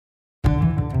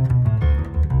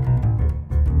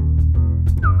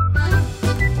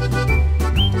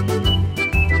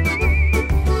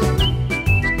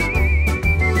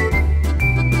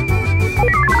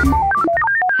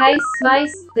Hei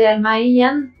sveis, det meg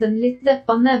igjen, den litt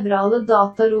deppa nevrale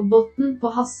dataroboten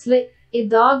på Hasle. I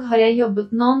dag har jeg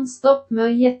jobbet non-stop med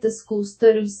å gjette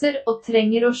skostørrelser og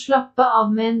trenger å slappe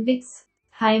av med en vits.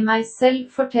 Hei meg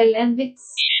selv, fortell en vits.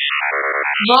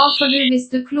 Hva får du hvis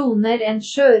du kloner en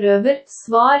sjørøver?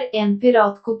 Svar, en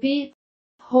piratkopi.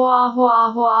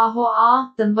 H-a-h-a-h-a-h-a,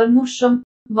 den var morsom.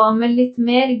 Hva med litt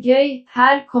mer gøy?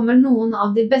 Her kommer noen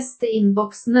av de beste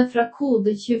innboksene fra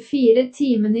kode 24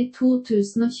 timen i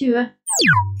 2020.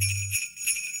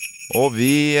 Og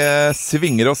vi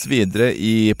svinger oss videre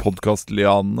i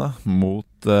podcastlianene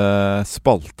mot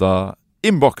spalta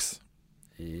Innboks.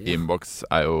 Innboks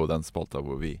er jo den spalta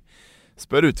hvor vi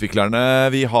spør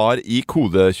utviklerne vi har i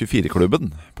kode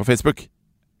 24-klubben på Facebook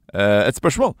et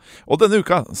spørsmål. Og denne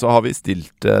uka så har vi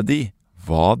stilt de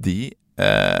hva de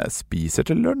spiser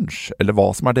til lunsj, eller hva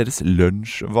som er deres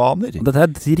lunsjvaner. Dette er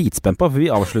jeg dritspent på, for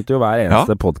vi avslutter jo hver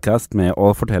eneste podcast med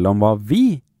å fortelle om hva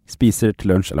vi spiser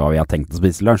til lunsj, eller hva vi har tenkt å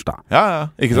spise til lunsj da. Ja,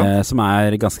 ikke sant? Som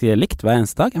er ganske likt hver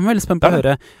eneste dag. Jeg er veldig spent på å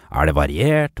høre, er det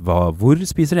variert? Hvor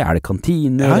spiser de? Er det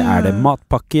kantiner? Er det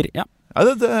matpakker? Ja. Ja,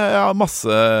 det er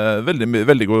masse,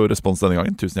 veldig god respons denne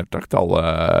gangen. Tusen hjertelig takk til alle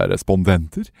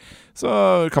respondenter. Så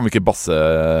kan vi ikke basse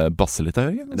litt her,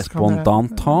 Jørgen?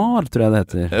 Respondantar, tror jeg det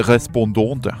heter.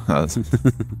 Respondant, ja.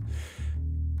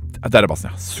 Der er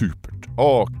bassen, ja. Supert.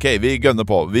 Ok, vi gønner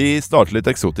på. Vi starter litt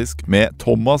eksotisk med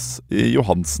Thomas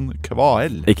Johansen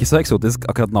Kvael. Ikke så eksotisk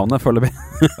akkurat navnet, føler vi.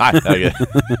 Nei, det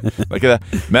er ikke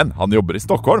det. Men han jobber i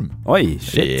Stockholm. Oi,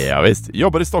 shit. Ja visst,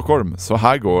 jobber i Stockholm. Så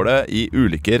her går det i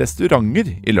ulike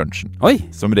restauranter i lunsjen. Oi.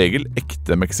 Som regel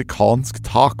ekte meksikansk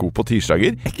taco på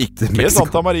tirsdager. Ikke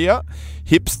Santa Maria.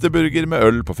 Hipsterburger med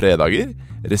øl på fredager.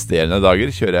 Resterende dager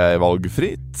kjører jeg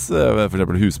valgfritt, for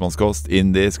eksempel husmannskost,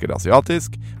 indisk eller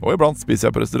asiatisk, og iblant spiser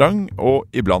jeg på restaurant, og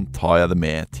iblant tar jeg det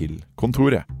med til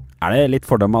kontoret. Er det litt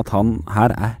fordom at han her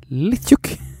er litt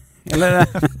tjukk? Eller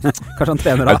kanskje han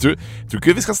trener da? Jeg tror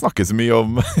ikke vi skal snakke så mye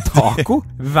om taco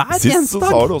hver eneste dag. Sist så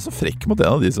sa du også frekk mot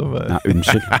en av de som Ja,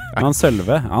 unnskyld. Men han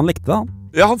Sølve, han likte det han.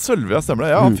 Ja, han Sølve, ja, stemmer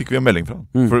det. Ja, han fikk vi en melding fra.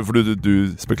 For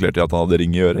du spekulerte i at han hadde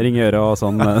ring i øret. Ring i øret og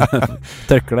sånn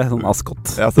tørkle, sånn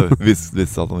askott. Ja, så visste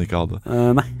at han ikke hadde.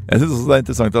 Nei. Jeg synes også det er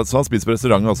interessant at, så han spiser på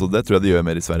restauranten også, det tror jeg de gjør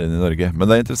mer i Sverige enn i Norge. Men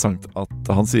det er interessant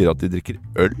at han sier at de drikker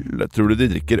øl. Tror du de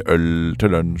drikker øl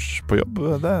til lunsj på jobb?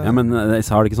 Ja, men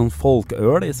så har de ikke sånn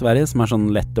folkeøl i Sverige, som er sånn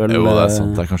lettøl. Jo, det er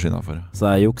sant, det er kanskje innenfor. Så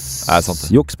det er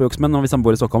juks på juks, men hvis han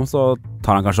bor i Stockholm, så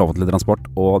tar han kanskje offentlig transport,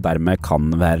 og dermed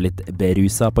kan være litt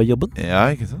berusa på jobben. Ja,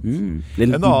 ikke sant?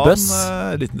 En annen bøss.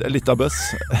 Litt av bøss.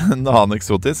 En annen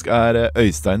eksotisk er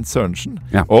Øystein Sørensen.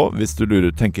 Ja. Og hvis du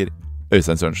tenker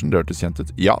Øystein Sørensen, det hørtes kjent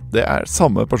ut. Ja, det er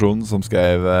samme person som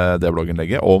skrev det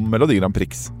blogginnlegget om Melodi Grand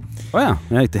Prix. Ja,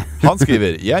 riktig. Han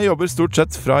skriver: jeg jobber stort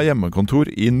sett fra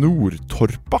hjemmekontor i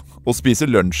Nordtorpa og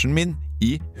spiser lunsjen min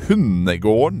i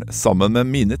hundegården sammen med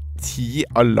mine 10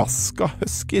 Alaska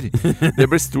Husker. Det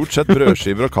blir stort sett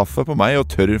brødskiver og kaffe på meg og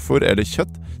tørrfôr eller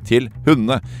kjøtt til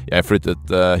hundene. Jeg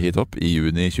flyttet hit opp i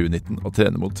juni 2019 og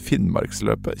trener mot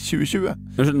Finnmarksløpet 2020.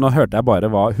 Nå hørte jeg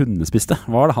bare hva hundene spiste.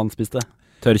 Hva var det han spiste?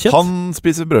 Tørrkjøtt? Han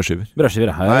spiser brødskiver.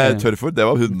 Brødskiver, ja. Nei, tørrfôr, det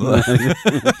var hundene.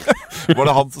 Var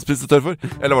det han som spiste tørrfôr,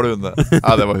 eller var det hundene?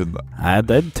 Nei, det var hundene. Nei,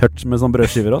 det er tørt med sånn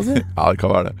brødskiver også. Ja, det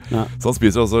kan være det. Ja. Så han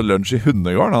spiser også lunsj i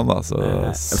hundegården, han da.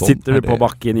 Sånn sitter du på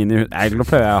bakken inn i Nå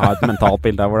prøver jeg å ha et mentalt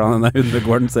bilde av hvordan denne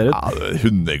hundegården ser ut. Ja,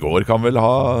 hundegård kan vel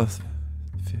ha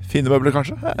fine møbler,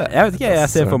 kanskje? Jeg vet ikke, jeg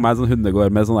ser for meg en sånn hundegård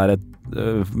med sånn der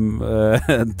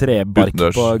trebark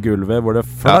utendørs på gulvet hvor det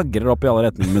flagrer opp i alle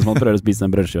retninger mens man prøver å spise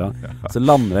en brødskiva. Så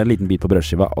lander det en liten bit på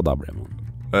brødskiva, og da blir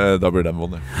den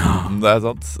vond. Det er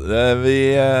sant. Vi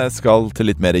skal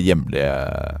til litt mer hjemlige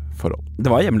forhold.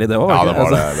 Det var hjemlig det også. Ja,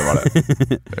 det var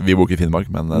det. Vi bor ikke i Finnmark,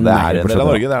 men det er en del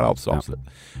av Norge. Det er det absolutt.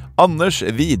 Anders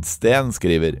Vidsten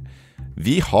skriver: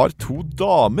 vi har 2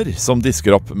 damer som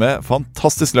disker opp med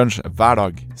fantastisk lunsj hver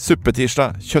dag.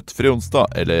 Suppetirsdag, kjøttfri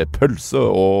onsdag, eller pølse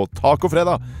og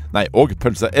tacofredag. Nei, og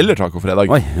pølse eller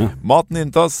tacofredag. Maten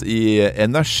inntas i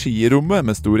energirommet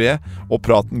med stor E, og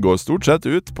praten går stort sett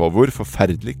ut på hvor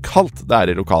forferdelig kaldt det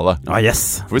er i lokalet.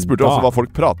 For vi spurte også hva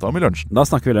folk pratet om i lunsjen. Da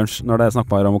snakker vi lunsj når det er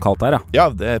snakket om hvor kaldt det er, ja. Ja,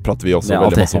 det prater vi også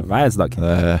veldig masse om. Hver eneste dag.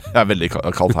 Det er veldig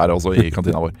kaldt her også i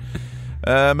kantina vår.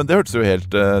 Men det hørtes jo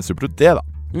helt supert ut, det da.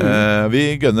 Vi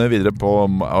gønner videre på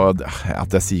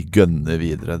at jeg sier gønner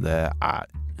videre, det er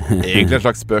egentlig en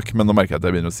slags spøk, men nå merker jeg at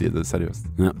jeg begynner å si det seriøst.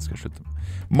 Jeg skal slutte.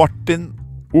 Martin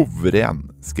Ovren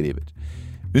skriver: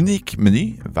 unik meny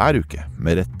hver uke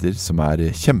med retter som er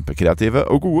kjempekreative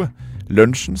og gode.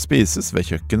 Lunsjen spises ved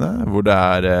kjøkkenet, hvor det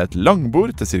er et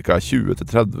langbord til ca.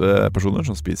 20-30 personer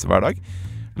som spiser hver dag.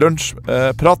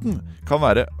 Lunsjpraten kan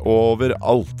være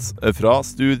overalt, fra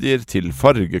studier til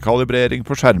fargekalibrering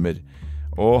på skjermer.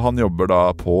 Og han jobber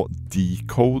da på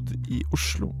Decode i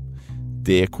Oslo.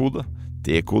 Decode,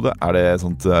 er det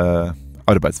sånt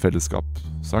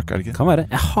arbeidsfellesskap-sak, er det ikke? Kan være.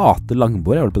 Jeg hater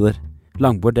langbord, jeg holder på der.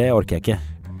 Langbord, det orker jeg ikke.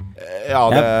 Ja,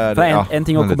 det en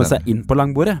ting å komme seg inn på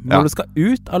langbordet, men når du skal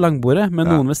ut av langbordet med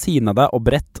noen ved siden av deg og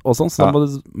brett og sånn, så må du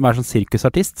være sånn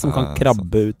sirkusartist som kan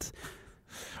krabbe ut.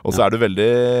 Og så er du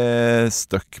veldig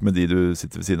stuck med de du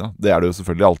sitter ved siden av. Det er du jo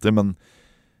selvfølgelig alltid, men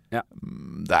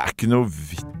det er ikke noe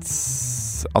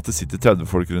vits at det sitter 30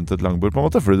 folk rundt et langbord på en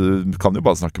måte, for du kan jo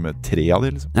bare snakke med 3 av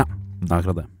de liksom. Ja, det er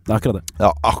akkurat det.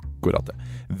 Ja, akkurat det.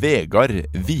 Vegard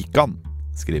Vikan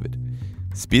skriver: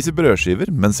 spiser brødskiver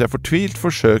mens jeg fortvilt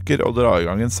forsøker å dra i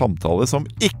gang en samtale som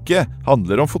ikke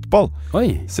handler om fotball.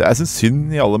 Oi. Så jeg synes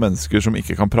synd i alle mennesker som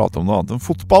ikke kan prate om noe annet enn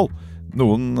fotball.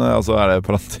 Noen, altså er det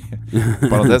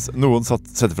parentes, noen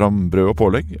setter fram brød og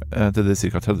pålegg til de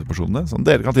ca. 30 personene som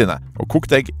deler kantine, og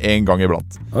kokt egg en gang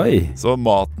iblant. Oi. Så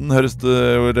maten høres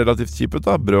jo relativt kjip ut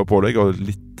da, brød og pålegg og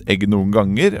litt egg noen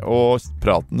ganger, og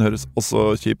praten høres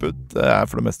også kjip ut. Det er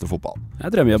for det meste fotball. Det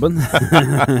er drømmejobben.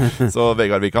 Så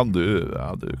Vegard Vikan,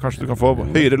 kanskje du kan få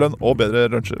høyere lønn og bedre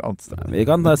lunsjer annet sted. Vi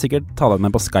kan da sikkert ta deg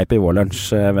med på Skype i vår lunsj,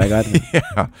 Vegard.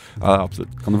 Ja,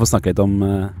 absolutt. Kan du få snakke litt om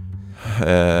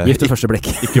gift ved første blikk?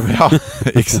 Ikke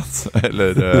sant?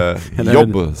 Eller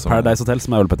jobb. Paradise Hotel,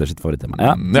 som er Ole Petters sitt favorittema.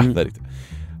 Ja, det er riktig.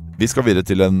 Vi skal videre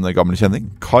til en gammel kjenning.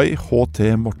 Kai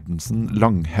H.T. Mortensen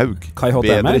Langhaug. Kai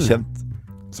HTML? Bedre kjent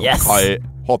som Kai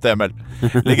HTML.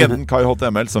 Legenden Kai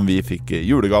HTML som vi fikk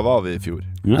julegave av i fjor.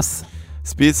 Yes.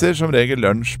 Spiser som regel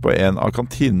lunsj på en av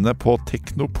kantinene på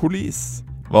Teknopolis.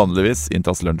 Vanligvis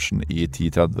inntas lunsjen i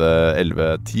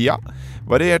 10:30-11-tida.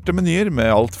 Varierte menyer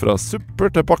med alt fra supper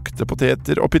til bakte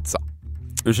poteter og pizza.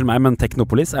 Unnskyld meg, men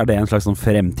Teknopolis, er det en slags sånn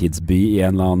fremtidsby i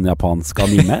en eller annen japansk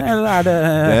anime? Eller er det...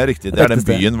 Det er riktig, det er den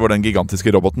byen hvor den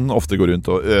gigantiske roboten ofte går rundt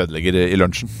og ødelegger i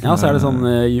lunsjen. Ja, så er det sånn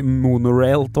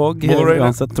monorail-tog.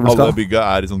 Alle bygget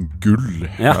er i sånn gull.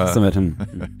 Ja, så er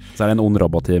det en ond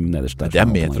robot nederst der. Det er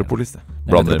Metropolis, det.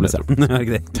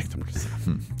 Teknopolis.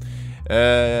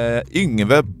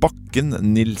 Yngve Bakken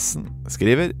Nilsen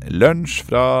skriver: lunsj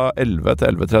fra 11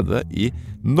 til 11:30 i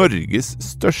Norges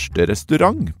største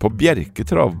restaurant på Bjerke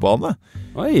travbane.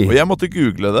 Oi. Og jeg måtte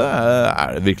google det.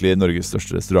 Er det virkelig Norges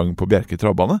største restaurant på Bjerke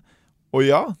travbane? Og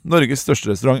ja, Norges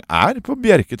største restaurant er på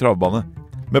Bjerke travbane,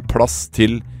 med plass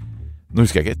til, nå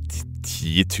husker jeg ikke,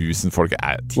 10 000 folk.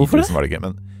 10 000 var det ikke,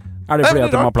 men er det fordi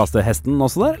at de har plass til hesten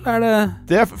også der? Eller er det...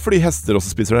 Det er fordi hester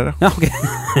også spiser der, ja. Ok.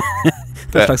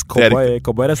 Det er en slags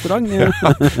cowboy-restaurant. Ja,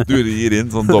 du gir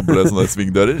inn sånn doble sånne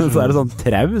svingdører. Så er det sånn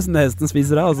trau som hesten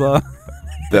spiser av, altså.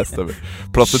 Det stemmer.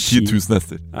 Plass til 10 000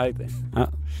 hester. Ja, riktig. Ja.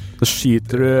 Så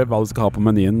skyter du hva du skal ha på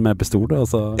menyen med pistol, og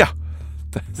så... Ja,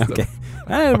 det stemmer. Okay.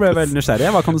 Jeg ble veldig nysgjerrig.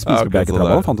 Hva kan du spise på Bjerke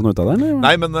travbane? Fant du noe ut av det? Eller?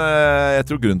 Nei, men jeg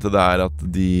tror grunnen til det er at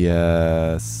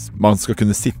man skal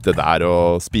kunne sitte der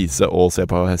og spise og se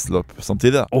på hesteløp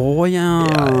samtidig. Ja.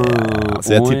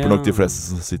 Så jeg tipper nok de fleste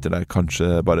som sitter der kanskje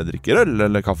bare drikker øl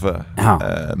eller kaffe. Ja.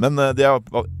 Men det er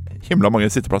himla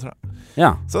mange sitteplasser da.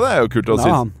 Ja. Så det er jo kult å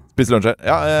spise lunsj her.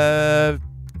 Ja,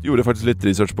 gjorde faktisk litt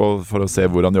research for å se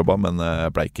hvor han jobbet, men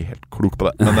jeg ble ikke helt klok på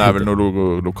det. Men det er vel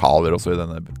noen lokaler også i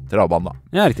denne travbanen da.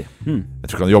 Ja, riktig. Jeg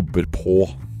tror ikke han jobber på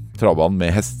travbanen med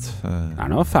hest. Det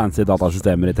er noen fancy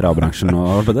datasystemer i travbransjen.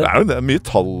 Det er jo det, mye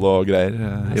tall og greier.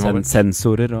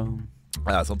 Sensorer og...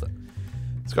 Ja, det er sant det.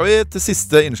 Skal vi til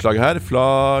siste innslag her,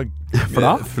 fra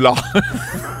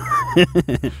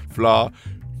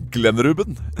Glenn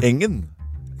Ruben Engen.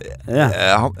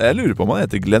 Jeg lurer på om han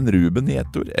heter Glenn Ruben i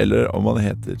ett ord, eller om han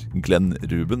heter Glenn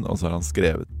Ruben, og så har han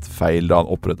skrevet feil da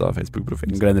han opprettet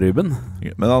Facebook-profilen. Glenn Ruben?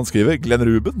 Men han skriver Glenn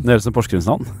Ruben. Det er som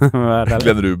Porsgrunnsnavn.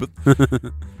 Glenn Ruben.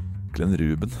 Glenn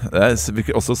Ruben. Det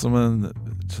virker også som en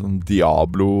sånn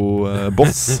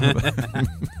Diablo-boss.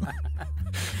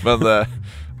 Men det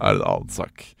er en annen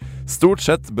sak. Stort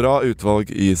sett bra utvalg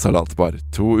i salatbar.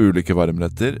 2 ulike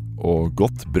varmretter og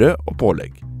godt brød og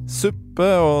pålegg. Suppe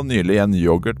og nylig en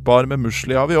yoghurtbar med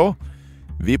musli har vi også.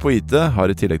 Vi på IT har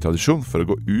i tillegg tradisjon for å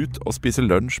gå ut og spise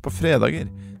lunsj på fredager.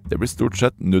 Det blir stort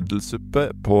sett nudelsuppe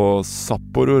på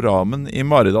Sapporo Ramen i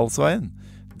Maridalsveien.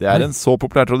 Det er en så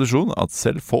populær tradisjon at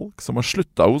selv folk som har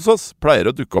sluttet hos oss pleier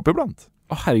å dukke opp iblant.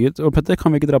 Herregud, Petter,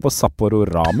 kan vi ikke dra på Sapporo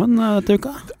Ramen til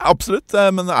uka? Absolutt,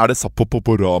 men er det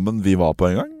Sapporo Ramen vi var på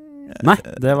en gang? Nei,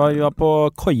 vi var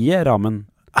på Koie Ramen.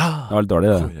 Det var litt dårlig,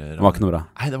 det var ikke noe bra.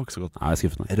 Nei, det var ikke så godt. Nei,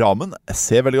 skuffende. Ramen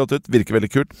ser veldig godt ut, virker veldig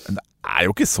kult, men det er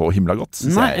jo ikke så himla godt,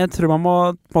 synes jeg tror man må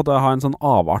på en måte ha en sånn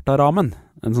avart av ramen.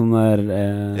 En sånn der,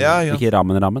 ikke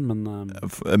ramen, men...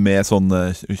 Med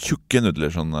sånne tjukke nudler,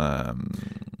 sånn...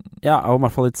 Ja, og i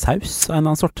hvert fall litt saus av en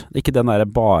eller annen sort. Ikke bare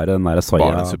den der soja.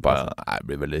 Barnesuppa, nei, det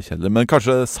blir veldig kjedelig. Men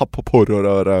kanskje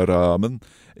sapporo-ramen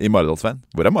i Maridalsveien.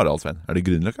 Hvor er Maridalsveien? Er det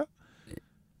Grünerløkka?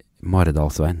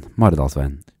 Maridalsveien.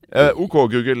 Ok,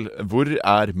 Google. Hvor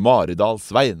er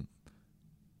Maridalsveien?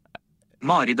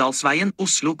 Maridalsveien,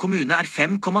 Oslo kommune er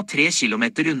 5,3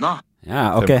 kilometer unna.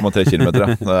 Ja, ok. 5,3 kilometer,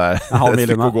 ja. Det er et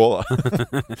stykke å gå, da.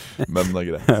 Men det er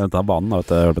greit. Ta banen, da,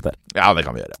 vet du. Ja, det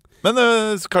kan vi gjøre. Men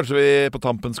kanskje vi på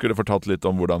tampen skulle fortalt litt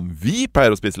om hvordan vi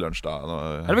pleier å spise lunsj, da.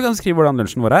 Eller vi kan skrive hvordan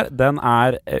lunsjen vår er. Den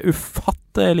er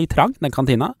ufattelig trang, den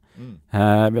kantina.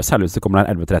 Særlig hvis det kommer der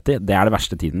 11:30. Det er det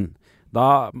verste tiden.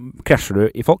 Da krasjer du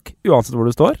i folk, uansett hvor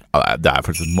du står. Ja, det er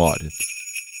faktisk et mareritt.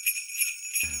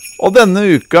 Og denne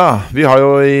uka, vi har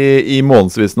jo i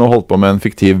månedsvis nå holdt på med en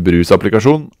fiktiv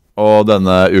brusapplikasjon. Og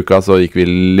denne uka så gikk vi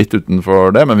litt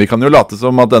utenfor det, men vi kan jo late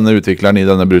som at denne utvikleren i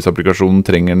denne brusapplikasjonen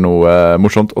trenger noe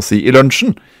morsomt å si i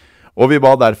lunsjen. Og vi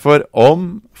ba derfor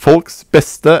om folks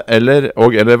beste eller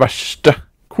verste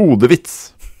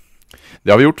kodevits.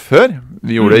 Det har vi gjort før.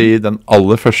 Vi gjorde det i den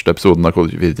aller første episoden av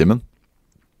Kode 24-timen.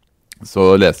 Så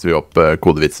leste vi opp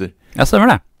kodevitser. Ja, stemmer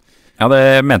det. Jeg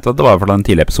hadde ment at det var for den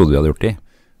tidlige episode vi hadde gjort det i.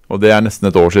 Og det er nesten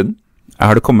et år siden.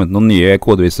 Har det kommet noen nye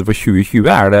kodeviser for 2020?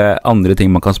 Er det andre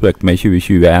ting man kan spøke med i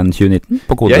 2020 enn 2019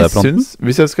 på kodefronten? Jeg synes,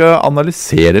 hvis jeg skal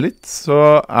analysere litt, så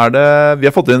er det... Vi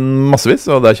har fått inn massevis,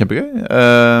 og det er kjempegøy.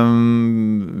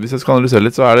 Hvis jeg skal analysere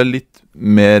litt, så er det litt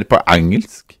mer på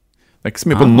engelsk. Det er ikke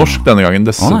så mye på norsk denne gangen,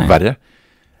 dessverre.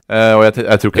 Og jeg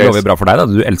tror ikke det går bra for deg da,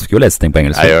 du elsker jo å lese ting på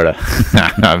engelsk. Jeg gjør det.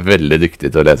 Jeg er veldig dyktig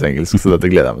til å lese engelsk, så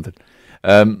dette gleder jeg meg til.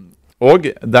 Og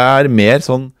det er mer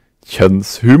sånn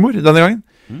kjønnshumor denne gangen.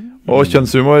 Og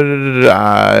kjønnshumor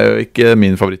er jo ikke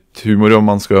min favoritthumor, og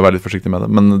man skal jo være litt forsiktig med det.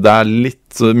 Men det er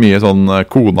litt mye sånn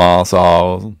kona sa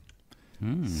og sånn.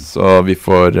 Så vi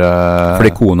får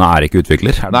Fordi kona er ikke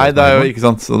utvikler? Nei, det er jo ikke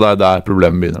sant. Så det er der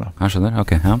problemet begynner da. Jeg skjønner,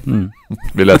 ok, ja.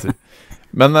 Vi leser.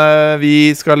 Men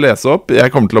vi skal lese opp.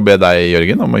 Jeg kommer til å be deg,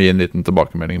 Jørgen, om å gi en liten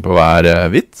tilbakemelding på hver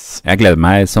vits. Jeg gleder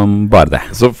meg som bare det.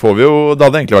 Så får vi jo, det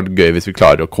hadde egentlig vært gøy hvis vi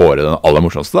klarer å kåre den aller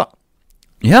morsomste da.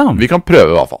 Ja. Vi kan prøve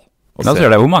i hvert fall. Da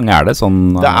ser det, hvor mange er det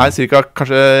sånn? Det er cirka,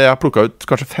 kanskje, jeg har plukket ut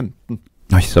kanskje 15.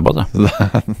 Oi, så bra det.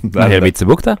 Det er hele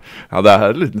vitsebok det. Ja, det er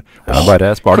litt. Ja,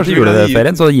 bare spar det til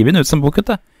juleferien, så gir vi den ut som bok ut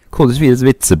det. Kode 24's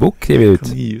vitsebok gir vi ut.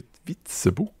 Kan vi gi ut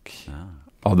vitsebok? Ja,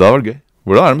 det hadde vært gøy.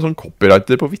 Hvordan er det med sånn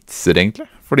copywriter på vitser egentlig?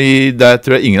 Fordi det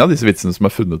tror jeg ingen av disse vitsene som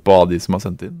er funnet på av de som har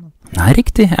sendt inn. Nei,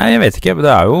 riktig. Jeg vet ikke.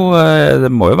 Det er jo, det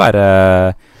må jo være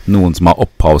noen som har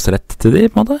opphavsrett til de,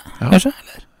 på en måte, kanskje,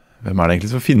 eller? Hvem er det egentlig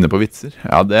som finner på vitser?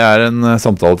 Ja, det er en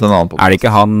samtale til en annen podcast. Er det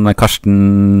ikke han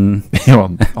Karsten... Jo,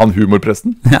 han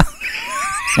humorpresten? Ja.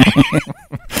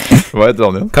 Hva heter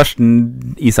han igjen? Karsten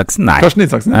Isaksen? Nei. Karsten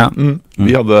Isaksen, ja. Vi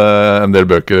hadde en del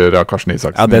bøker av Karsten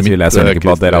Isaksen. Ja, det tviler jeg selv ikke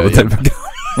på at dere hadde tilbøker.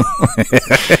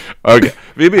 Ok,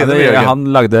 vi begynner med Jørgen. Han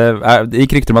lagde... Det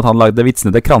gikk rykter om at han lagde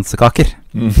vitsene til kransekaker.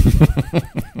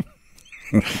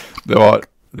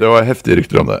 Det var heftige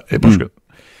rykter om det i Porsgrunn.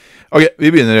 Ok, vi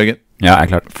begynner, Jørgen. Ja, jeg er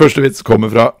klart. Første vits kommer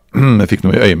fra jeg fikk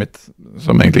noe i øyet mitt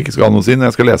som egentlig ikke skal ha noe å si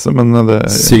når jeg skal lese, men det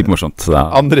sykt morsomt.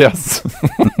 Andreas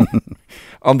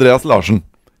Andreas Larsen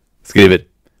skriver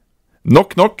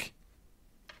Nok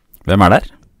Hvem er der?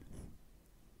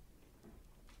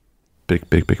 Prikk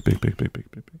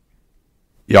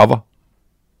Java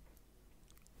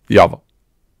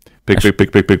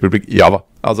Prikk Java.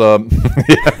 Altså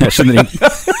Jeg skjønner ikke.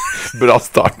 Bra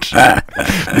start.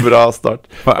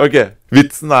 Ok,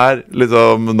 vitsen er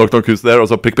liksom Nok hus der, og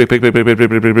så prikk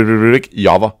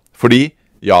Java. Fordi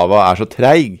Java er så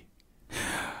treig.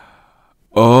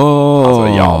 Altså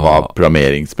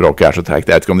Java-programmeringsspråket er så treigt.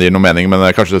 Jeg vet ikke om det gir noen mening, men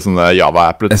kanskje sånn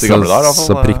Java-applet til gamle der.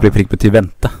 Så prikk betyr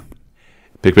vente.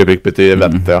 Prikk betyr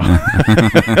vente, ja.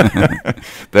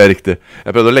 Det er riktig.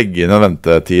 Jeg prøvde å legge inn en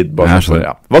ventetid. Hva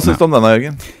synes du om denne,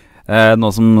 Jørgen?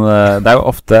 Det er jo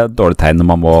ofte dårlig tegn når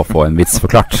man må få en vits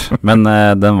forklart. Men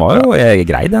den var jo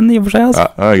grei, den i og for seg,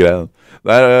 altså. Ja, grei den.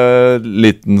 Det er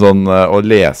liten sånn å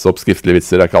lese opp skriftlige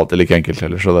vitser er ikke alltid like enkelt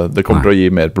heller, så det kommer til å gi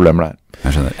mer problemer der.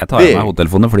 Jeg skjønner. Jeg tar med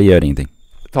hodetelefoner, for de gjør ingenting.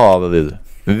 Ta det, du.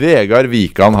 Vegard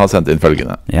Vikan har sendt inn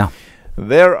følgende. Ja.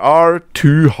 There are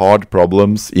two hard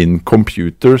problems in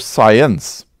computer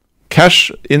science.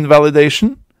 Cache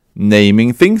invalidation,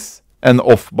 naming things, and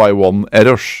off by one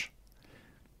errors.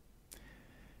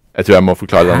 Jeg tror jeg må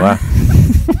forklare denne.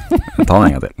 Ta den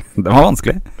en gang til. Det var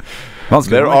vanskelig.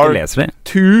 There are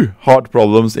two hard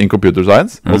problems in computer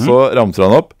science. Og så ramser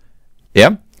han opp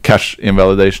 1. Cache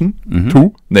invalidation.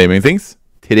 2. Naming things.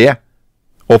 3.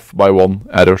 Off by one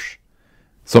errors.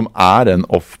 som en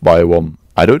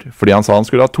off-by-one-error, fordi han sa han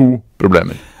skulle ha 2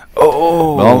 problemer.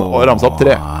 Men han ramset opp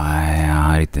 3. Ja,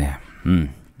 riktig.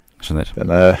 Skjønner.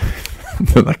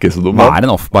 Den ikke så dum. Hva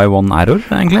en off-by-one-error,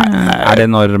 egentlig? Det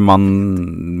når man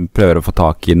prøver å få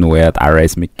tak i noe i et array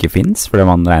som ikke finnes, fordi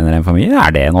man regner en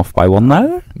familie? Det en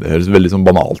off-by-one-error? Det høres veldig sånn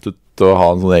banalt ut å ha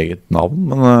en sånn eget navn,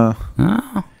 men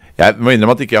jeg må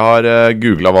innrømme at jeg ikke har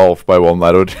googlet hva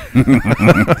off-by-one-error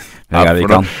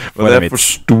men jeg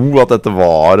forstod at dette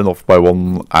var en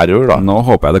off-by-one-error da. Nå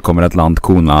håper jeg det kommer et eller annet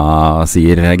kona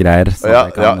sier greier, så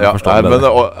jeg kan forstå det. Men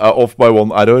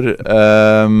off-by-one-error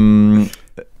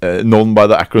known by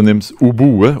the acronyms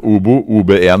OBOE, OBO,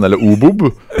 OB1 eller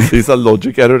OBOB, is a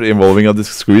logic error involving a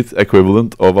discrete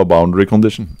equivalent of a boundary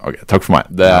condition. Ok, takk for meg.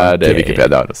 Det det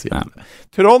Wikipedia har å si.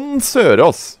 Trond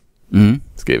Sørås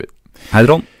skriver: Hei,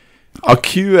 Trond. A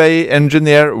QA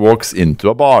engineer walks into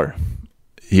a bar.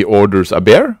 He orders a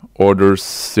beer, orders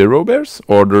 0 beers,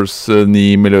 orders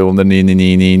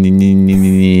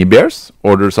 9,999,999 beers,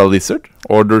 orders a lizard,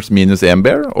 orders -1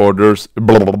 beer, orders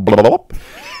blah blah blah blah.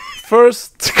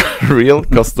 First real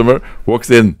customer walks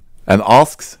in and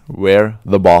asks where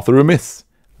the bathroom is.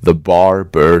 The bar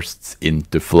bursts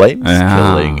into flames,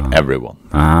 killing everyone.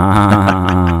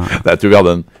 Jeg tror vi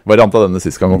hadde en variant av denne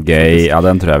sist gang. Gøy, ja,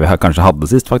 den tror jeg vi kanskje hadde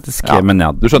sist faktisk. Ja. Men ja,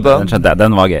 du skjønte den? Den skjønte jeg,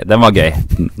 den var gøy.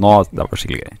 Nå, det var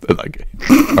skikkelig gøy. Den gøy.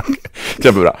 Okay.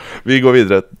 Kjempebra. Vi går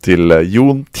videre til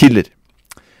Jon Tiller.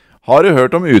 Har du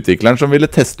hørt om utvikleren som ville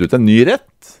teste ut en ny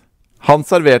rett? Han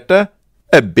serverte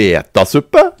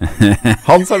betasuppe.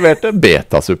 Han serverte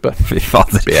betasuppe. Fy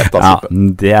fader. Betasuppe. Ja,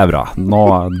 det bra.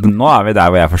 Nå vi der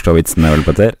hvor jeg forstår vitsen,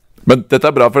 Petter. Men dette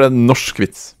bra, for det en norsk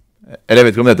vits. Eller jeg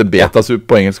vet ikke om det heter betasuppe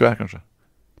på engelsk, kanskje.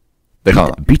 Det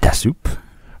kan det. Betasuppe?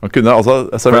 Man kunne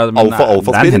altså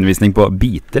alfa-alfa-spill. Det en henvisning på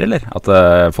biter, eller? At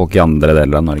folk i andre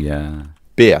deler av Norge...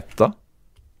 Beta?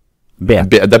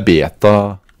 Det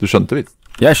beta... Du skjønte vitsen?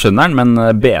 Jeg skjønner den,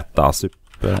 men betasuppe...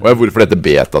 Hvorfor det heter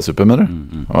betasuppe, mener du?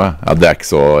 Ja, det ikke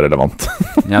så relevant.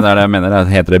 Ja, det det jeg mener.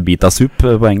 Heter det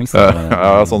betasuppe på engelsk?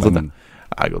 Ja, sånn sett det.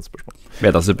 Det et godt spørsmål.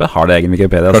 Betasuppe, har det egen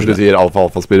Wikipedia? Kanskje du sier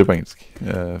alfa-alfa-spiller på engelsk,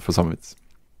 for samme vits.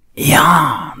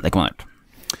 Ja, det kan man gjøre.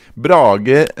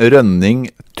 Brage Rønning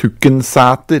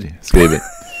Tukkensæter skriver: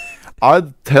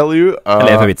 I'd tell you Jeg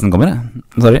ler før vitsen kommer,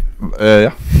 sorry. Ja,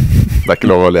 det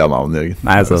ikke lov å le av navnet, Jørgen.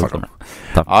 Nei, så takk.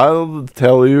 I'll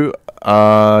tell you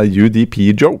a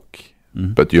UDP joke,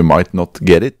 but you might not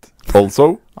get it.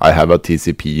 Also, I have a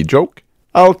TCP joke.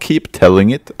 I'll keep telling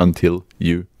it until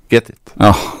you get it.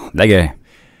 Det gøy.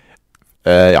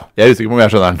 Ja, jeg usikker på om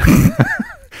jeg skjønner den.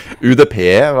 UDP,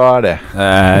 hva det?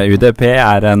 UDP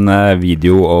en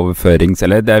videooverførings-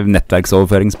 eller det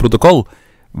nettverksoverføringsprotokoll,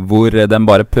 hvor den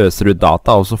bare pøser ut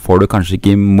data, og så får du kanskje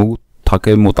ikke tak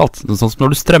imot alt. Sånn som når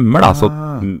du strømmer da, så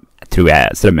tror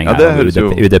jeg strømming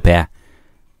UDP.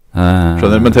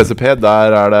 Skjønner, men TCP,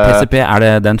 der det... TCP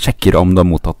det, den sjekker om du har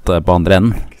mottatt på andre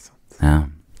enden. Ja.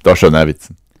 Da skjønner jeg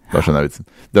vitsen. Den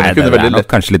Nei, det nok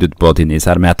kanskje litt ute på tynn is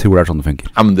her, men jeg tror det sånn det funker.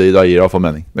 Ja, men da gir det i hvert fall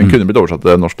mening. Den kunne blitt oversatt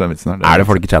til norsk, den vitsen her. Det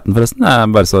folk i chatten forresten?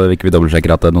 Bare så ikke vi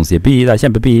dobbeltsjekker at noen sier pip, det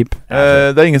kjempepip.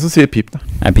 Det ingen som sier pip, da.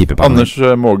 Anders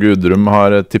Måge Udrum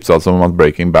har tipset oss om at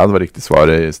Breaking Bad var riktig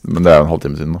svar, men det en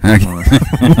halvtime siden nå.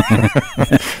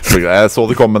 Jeg så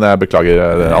det komme, men jeg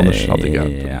beklager, Anders.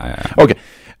 Ok,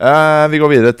 vi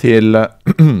går videre til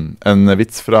en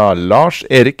vits fra Lars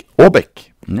Erik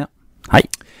Aabek. Ja, hei.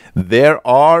 There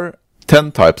are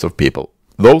 10 types of people.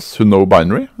 Those who know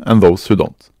binary and those who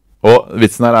don't. Og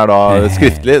vitsen her da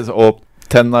skriftlig, og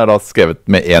 10 da skrevet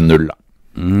med 1-0 da.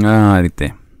 Ja,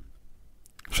 riktig.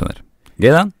 Skjønner.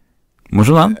 Gøy den.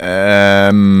 Morsom den.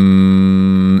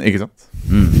 Ikke sant?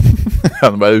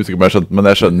 Jeg bare usikker på om jeg skjønte, men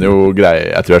jeg skjønner jo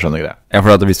greie. Jeg tror jeg skjønner greie. Ja,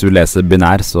 for at hvis du leser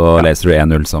binær, så leser du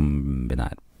 1-0 som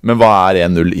binær. Men hva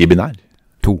 1-0 i binær?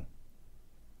 2.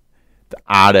 Det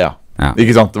det, ja. Ja.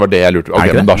 Ikke sant, det var det jeg lurte. Ok,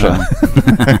 men da skjønner jeg.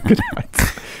 Greit.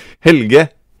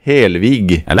 Helge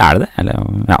Helvig. Eller det det? Eller,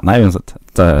 ja, nei, uansett.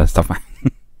 Staff meg.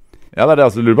 Ja, det det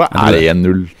altså du lurer på. Det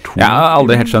 1-0-2? Jeg har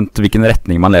aldri helt skjønt hvilken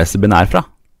retning man leser binær fra.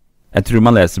 Jeg tror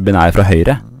man leser binær fra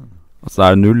høyre. Og så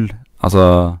det 0. Altså,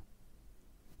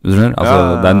 du skjønner?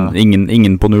 Altså, det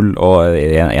ingen på 0 og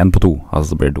en på 2. Altså,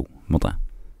 så blir det 2, på en måte.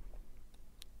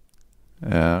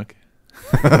 Ja, ok.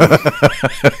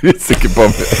 Usikker på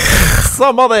om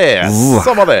Samme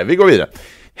det, vi går videre.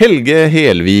 Helge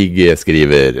Helvig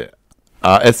skriver: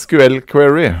 A SQL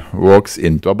query walks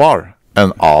into a bar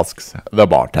and asks the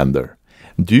bartender,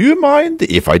 do you mind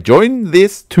if I join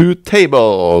these 2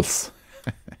 tables?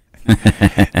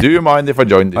 Do you mind if I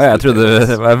join these 2 tables? Jeg trodde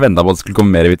jeg ventet på at det skulle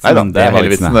komme mer i vitsen. Nei da, det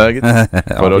hele vitsen, gitt.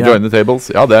 For å joine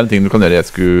tables. Ja, det en ting du kan gjøre i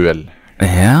SQL.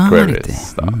 Ja,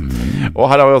 queries. Og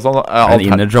her har vi også er det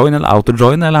inner join eller outer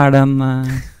join, eller er det en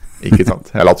Ikke sant,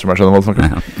 jeg later som jeg skjønner hva du snakker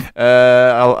om.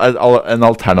 En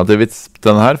alternativ vits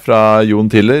denne her fra Jon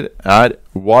Tiller er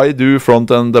Why do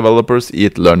front-end developers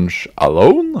eat lunch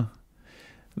alone?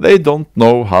 They don't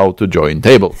know how to join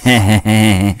tables. Jeg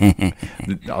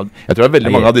tror det er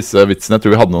veldig mange av disse vitsene. Jeg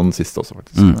tror vi hadde noen sist også,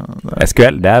 faktisk.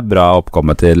 SQL, det er bra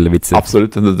oppkomme til vitser.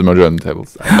 Absolutt, dette med join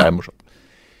tables. Det er morsomt.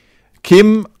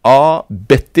 Kim A.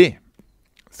 Betty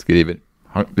skriver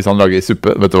hvis han lager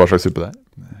suppe, vet du hva slags suppe det er?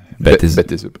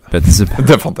 Betty-suppe.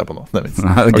 Det fant jeg på nå.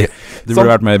 Okay. Du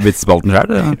burde vært med i vitsespalten selv.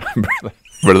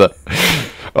 Burde det.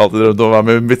 Jeg har alltid drømt om å være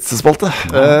med i vitsespalte.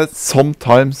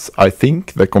 Sometimes I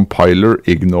think the compiler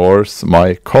ignores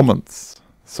my comments.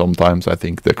 Sometimes I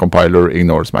think the compiler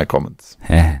ignores my comments.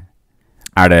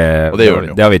 Er det det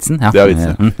var vitsen? Ja. Det er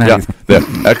vitsen. Ja,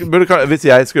 hvis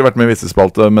jeg skulle vært med i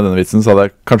vitsespalte med denne vitsen, så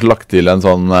hadde jeg kanskje lagt til en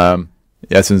sånn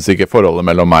jeg synes ikke forholdet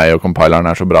mellom meg og compileren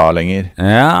er så bra lenger.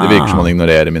 Det virker som man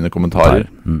ignorerer mine kommentarer.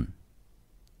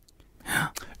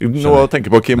 Noe å tenke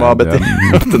på, Kim og Betty,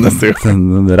 til neste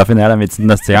gang. Raffiner den vitsen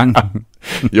neste gang.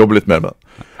 Jobb litt mer med den.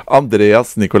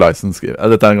 Andreas Nikolaisen skriver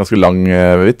dette er en ganske lang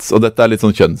vits, og dette er litt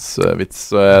sånn kjønnsvits,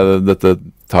 så dette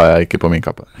tar jeg ikke på min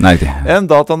kappe. En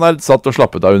datanerd satt og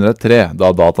slappet av under et tre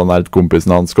da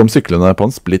datanerd-kompisen hans kom syklende på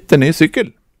en splitter ny sykkel.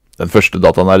 Den første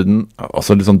datanerden,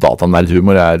 altså litt sånn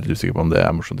datanerdhumor, jeg er usikker på om det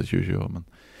er morsomt i 2020, men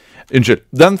unnskyld.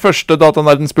 Den første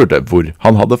datanerden spurte hvor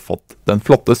han hadde fått den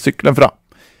flotte syklen fra.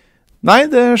 Nei,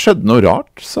 det skjedde noe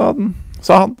rart, sa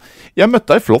han. Jeg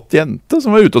møtte ei flott jente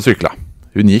som var ute og sykla.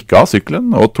 Hun gikk av syklen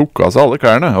og tok av seg alle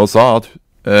klærne, og så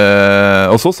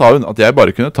sa hun at jeg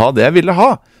bare kunne ta det jeg ville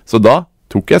ha, så da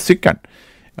tok jeg sykkelen.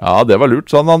 Ja, det var lurt,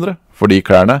 sa den andre, fordi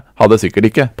klærne hadde sikkert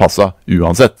ikke passet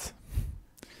uansett.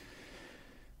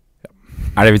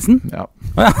 Er det vitsen? Ja.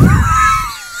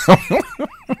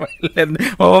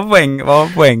 Hva var poenget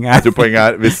her? Jeg tror poenget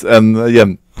er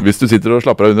hvis du sitter og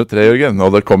slapper av under tre, Jørgen,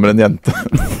 og det kommer en jente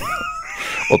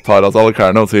og tar av seg alle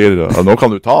klærne og sier nå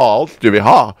kan du ta alt du vil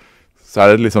ha, så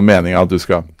er det liksom meningen at du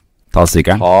skal ta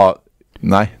sykkelen?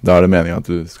 Nei, da er det meningen at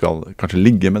du skal kanskje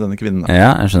ligge med denne kvinnen.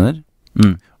 Ja, jeg skjønner.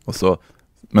 Og så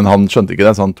men han skjønte ikke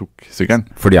det, så han tok sykkelen.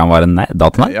 Fordi han var en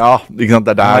datanerd? Ja, ikke sant,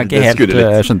 det er der det skurrer litt.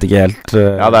 Jeg skjønte ikke helt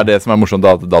Ja, det er det som er morsomt, da,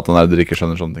 at datanerder ikke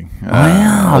skjønner sånne ting.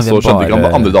 Og så skjønte ikke han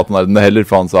andre datanerdene heller,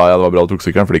 for han sa ja, det var bra du tok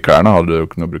sykkelen, fordi klærne hadde du jo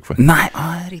ikke noe bruk for. Nei,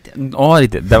 riktig.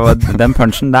 Det var den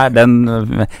punchen der,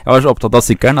 jeg var så opptatt av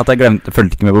sykkelen at jeg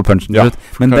følte ikke med på punchen til slutt.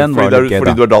 Men den var det ikke.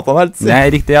 Fordi du er datanerd? Nei,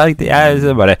 riktig.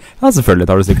 Jeg bare, ja, selvfølgelig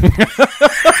tar du sykkelen.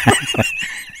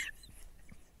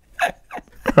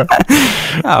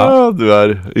 Du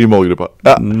er i målgruppa.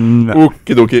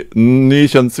 Okidoki. Ny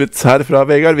kjønnsvits her fra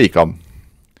Vegard Vikan.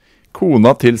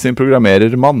 Kona til sin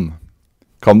programmerer mann.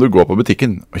 Kan du gå på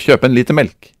butikken og kjøpe en liter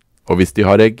melk? Og hvis de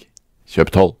har egg, kjøp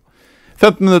 12.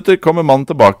 15 minutter kommer mannen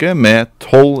tilbake med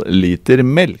 12 liter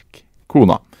melk.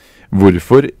 Kona.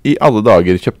 Hvorfor i alle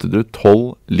dager kjøpte du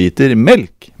 12 liter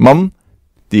melk? Mannen.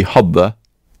 De hadde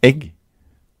egg.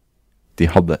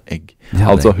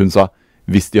 Altså hun sa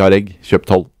hvis de har egg, kjøp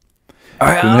 12.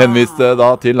 Hun henviste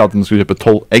da til at hun skulle kjøpe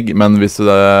 12 egg, men hvis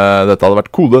dette hadde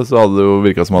vært kode, så hadde det jo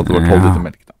virket som at det var 12 liter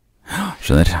melk da.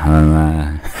 Skjønner.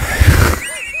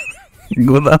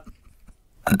 God den.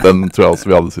 Den tror jeg også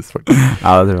vi hadde sist, faktisk.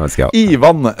 Ja, det tror jeg skal.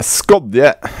 Ivan Skodje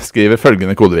skriver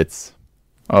følgende kodevits.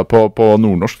 På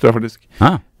nordnorsk, tror jeg faktisk.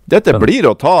 Dette blir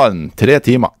å ta en 3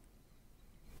 timer.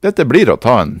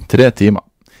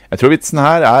 Jeg tror vitsen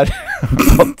her er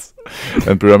at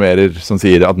en programmerer som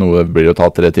sier at noe blir å ta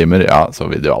 3 timer, ja, så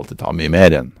vil det jo alltid ta mye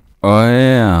mer enn.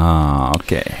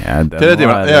 Ok. Ja, 3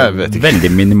 timer, jeg vet ikke.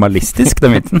 Veldig minimalistisk,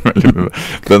 den vitsen.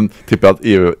 Den tipper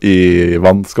jeg at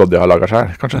Ivan Skodje har laget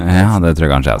selv, kanskje. Ja, det tror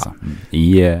jeg kanskje, altså.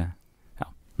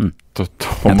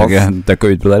 Thomas... Jeg tør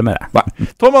ikke utbrodere mer. Nei.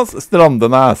 Thomas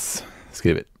Strandenæs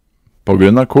skriver på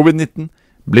grunn av covid-19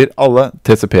 blir alle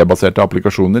TCP-baserte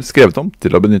applikasjoner skrevet om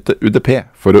til å benytte UDP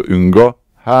for å unngå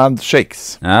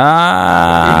handshakes.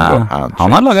 Han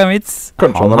har laget en vits.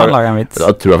 Kanskje han har laget en vits.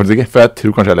 Det tror jeg faktisk ikke, for jeg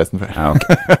tror kanskje jeg har lest den før. Ja, okay.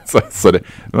 Sorry.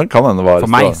 Men kan hende var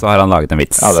for meg så har han laget en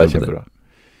vits. Ja, det er kjempebra.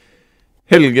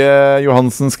 Helge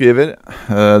Johansen skriver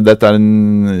dette er en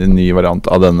ny variant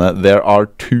av denne. There are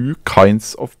 2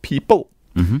 kinds of people.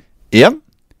 1.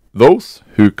 Those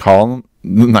who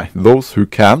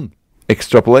can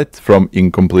extrapolate from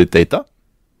incomplete data.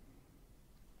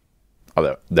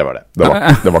 Ja, det var det. Det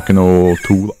var ikke noe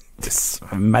 2 da.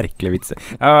 Merkelig vits.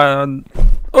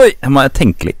 Oi, jeg må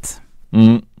tenke litt.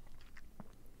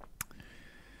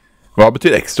 Hva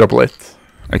betyr extrapolate?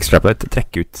 Extrapolate,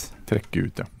 trekke ut. Trekke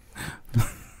ut, ja.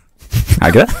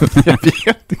 Er ikke det? Jeg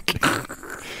vet ikke.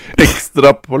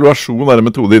 Ekstrapolation er en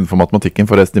metode innenfor matematikken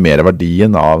for å estimere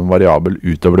verdien av en variabel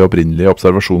utover det opprinnelige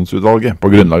observasjonsutvalget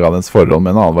på grunnlag av dens forhold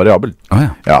med en annen variabel.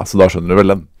 Ja, så da skjønner du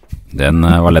vel den. Den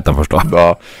var lett å forstå.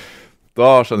 Da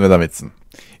skjønner vi den vitsen.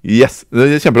 Yes, det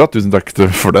er kjempebra. Tusen takk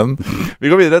for den.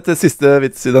 Vi går videre til siste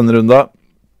vits i denne runda.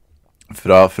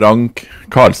 Fra Frank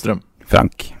Karlstrøm.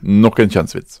 Frank. Nok en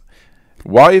kjønnsvits.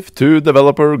 Wife to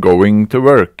developer going to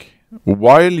work.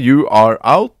 While you are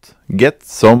out, get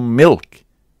some milk.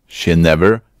 She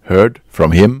never heard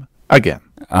from him again.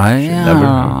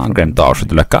 Han glemte å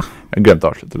avslutte løkka.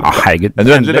 Herregud,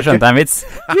 endelig skjønte jeg en vits.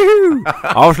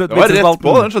 Avslutt vitsespalten. Det var rett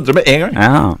på, den skjønte du med en gang.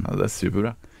 Ja, det er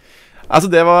superbra. Altså,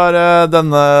 det var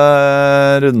denne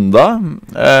runda.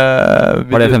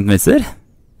 Var det 15 vitser?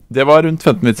 Det var rundt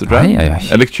 15 vitser, tror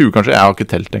jeg. Eller 20 kanskje, jeg har ikke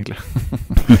telt egentlig.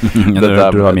 Dette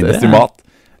er et estimat.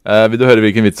 Vil du høre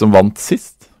hvilken vits som vant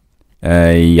sist?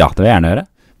 Ja, det vil jeg gjerne høre.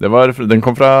 Den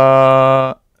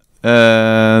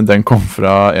kom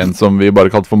fra en som vi bare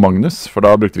kalte for Magnus, for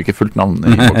da brukte vi ikke fullt navn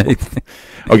i podcasten.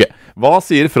 Ok, hva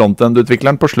sier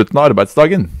frontend-utvikleren på slutten av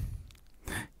arbeidsdagen?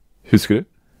 Husker du?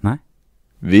 Nei.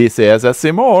 Vi ses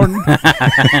i morgen.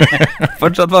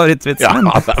 Fortsatt favorittvitsen. Ja,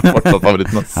 det er fortsatt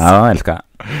favoritten. Ja, elsker jeg.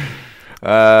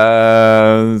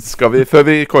 Skal vi, før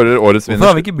vi kårer årets vinner.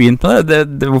 Hvorfor har vi ikke begynt med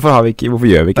det? Hvorfor gjør vi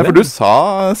ikke det? For du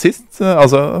sa sist,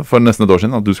 altså for nesten et år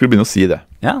siden, at du skulle begynne å si det.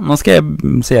 Ja, nå skal jeg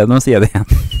si det, nå sier jeg det igjen.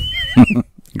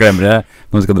 Glemmer det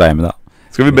når vi skal dreie med det.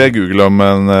 Skal vi be Google om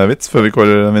en vits før vi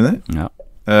kårer en vinner? Ja.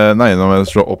 Nei, nå må jeg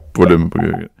slå opp volumet på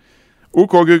Google.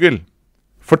 Ok, Google.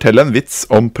 Fortell en vits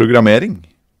om programmering.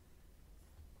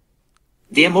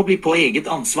 Det må bli på eget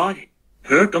ansvar.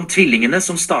 Hørt om tvillingene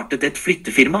som startet et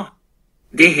flyttefirma.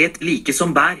 Det het like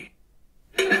som bær.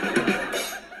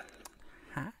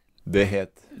 Det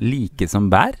het like som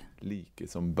bær? Like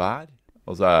som bær.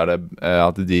 Og så er det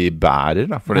at de bærer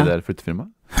da, fordi det er flyttefirma.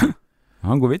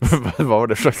 Ja, god vits. Hva var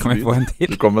det slags Kan vi få en til?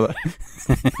 Du kom med det.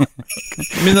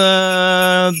 Mine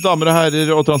damer og herrer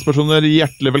og transpersoner,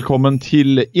 hjertelig velkommen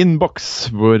til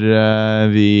Innboks, hvor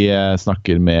vi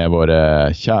snakker med våre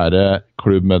kjære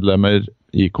klubbmedlemmer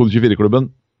i Kode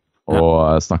 24-klubben,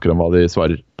 og snakker om hva de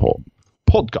svarer på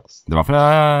podcast. Det var fra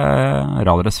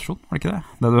radioresepsjon, var det ikke det?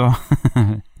 Det du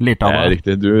lirte av. Det er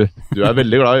riktig. Du er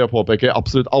veldig glad i å påpeke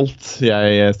absolutt alt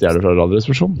jeg stjeler fra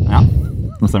radioresepsjon. Ja,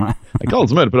 det stemmer det. Det er ikke alle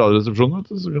som hører på radioresepsjonen,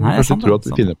 så kan man kanskje tro at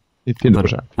vi finner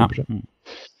på seg.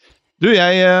 Du,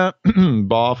 jeg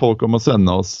ba folk om å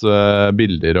sende oss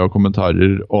bilder og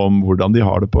kommentarer om hvordan de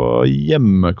har det på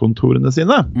hjemmekontorene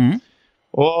sine.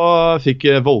 Og fikk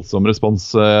voldsom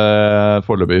respons,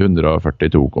 foreløpig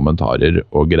 142 kommentarer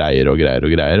og greier. Og vi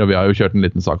har jo kjørt en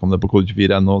liten sak om det på Kode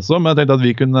 24 ennå også, men jeg tenkte at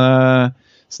vi kunne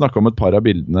snakke om et par av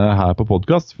bildene her på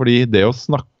podcast, fordi det å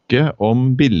snakke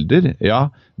om bilder, ja,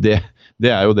 det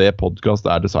er jo det podcast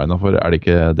er designet for, er det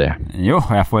ikke det? Jo,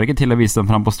 jeg får ikke til å vise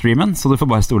dem fram på streamen, så du får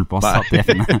bare stole på oss at det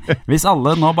finner. Hvis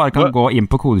alle nå bare kan gå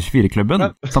inn på Kode 24-klubben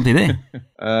samtidig.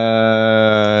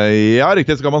 Ja,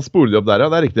 riktig, så kan man spole det opp der, ja,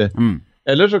 det er riktig.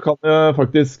 Eller så kan jeg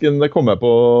faktisk, det kommer jeg på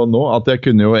nå, at jeg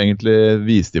kunne jo egentlig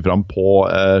vise de fram på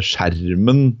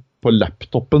skjermen på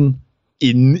laptopen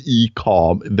inn i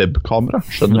webkamera,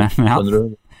 skjønner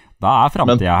du? Da er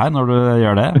fremtiden her når du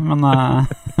gjør det, men...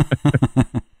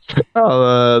 Ja,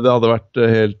 det hadde vært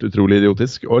helt utrolig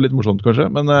idiotisk, og litt morsomt kanskje,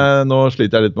 men nå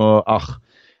sliter jeg litt med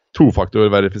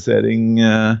tofaktorverifisering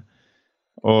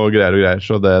og greier,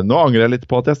 så nå angrer jeg litt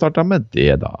på at jeg startet med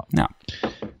det da. Ja.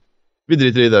 Vi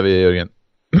driter i det vi, Jørgen.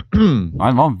 Det var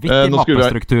en vanvittig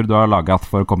mappestruktur du har laget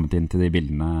for å komme inn til de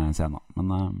bildene senere. Men,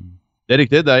 det er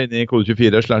riktig, det er inne i Kode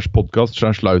 24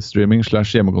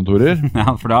 /podcast/livestreaming/hjemmekontorer. Ja,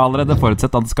 for du har allerede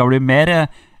forutsett at det skal bli mer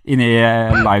inne i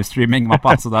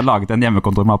livestreaming-mappa, så du har laget en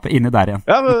hjemmekontormappe inni der igjen.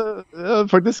 Ja,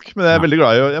 faktisk, men jeg er veldig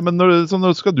glad i men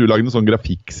nå skal du lage noen sånn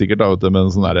grafikk sikkert da, vet du,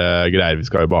 med sånne greier vi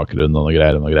skal ha i bakgrunnen og noen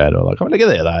greier, og da kan vi legge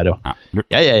det der.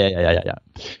 Ja.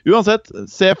 Uansett,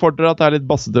 se for dere at det er litt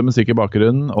bassete musikk i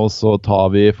bakgrunnen, og så tar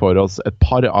vi for oss et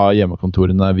par av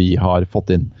hjemmekontorene vi har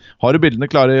fått inn. Har du bildene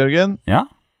klare, Jørgen? Ja.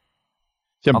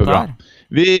 Kjempebra.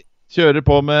 Vi kjører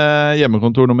på med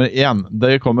hjemmekontor nummer 1.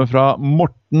 Det kommer fra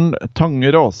Morten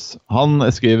Tangerås. Han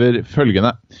skriver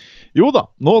følgende. Jo da,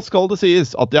 nå skal det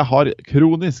sies at jeg har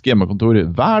kronisk hjemmekontor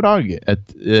hver dag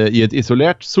i et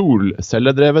isolert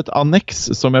solcelledrevet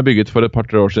anneks som jeg bygget for et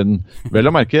par-tre år siden.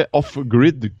 Vel å merke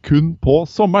off-grid kun på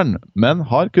sommeren, men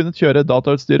har kunnet kjøre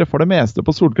datautstyret for det meste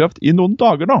på solkraft i noen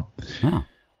dager nå. Ja.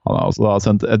 Han har også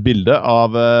sendt et bilde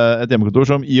av et hjemmekontor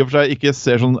som i og for seg ikke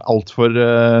ser sånn alt for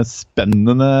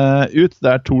spennende ut.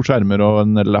 Det er 2 skjermer og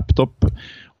en laptop,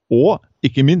 og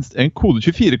ikke minst en Kode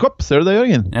 24-kopp. Ser du det,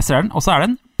 Jørgen? Jeg ser den, og så er det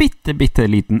en bitte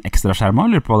liten ekstra skjerm,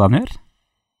 og lurer på hva den gjør.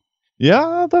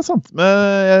 Ja, det er sant.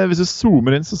 Men hvis du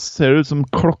zoomer inn, så ser det ut som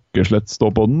klokkeslett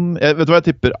står på den. Vet du hva, jeg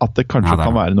tipper at det kanskje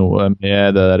kan være noe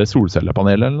med det der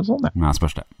solcellepanelet eller noe sånt. Ja,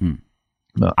 spørs det.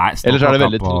 Nei, ellers er det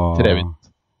veldig trevint.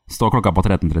 Står klokka på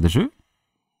 13.37?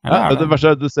 Ja, det verste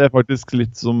er at det ser faktisk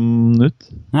litt som ut.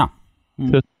 Ja.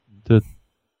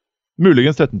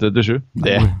 Muligens 13.37.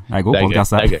 Det er god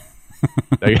podcast her.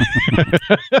 Det er gøy.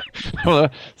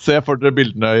 Se for dere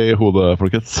bildene i hodet,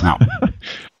 folkens. Ja.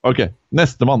 Ok,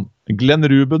 nestemann. Glenn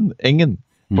Ruben Engen.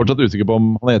 Fortsatt usikker på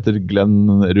om han heter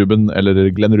Glenn Ruben eller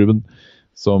Glenn Ruben,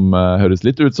 som høres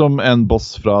litt ut som en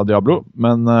boss fra Diablo,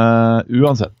 men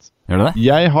uansett. Gjør det?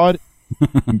 Jeg har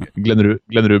Glenn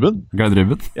Ruben. Glenn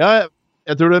Ruben? Ja,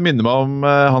 jeg tror det minner meg om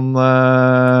han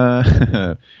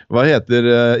hva heter,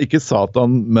 ikke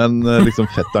Satan, men liksom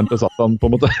fetteren til Satan, på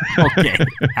en måte. Ok,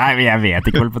 jeg vet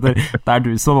ikke, Petter. Det er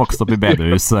du som vokste opp i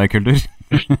bedehuskultur.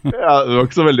 Ja, du var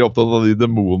ikke så veldig opptatt av de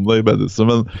demonene i bedehuset,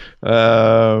 men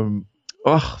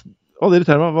det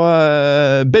irriterer meg.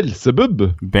 Belzebub.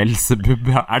 Belzebub,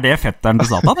 ja. Er det fetteren til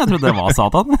Satan? Jeg trodde det var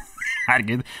Satan.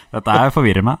 Herregud, dette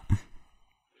forvirrer meg.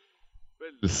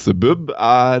 Belzebub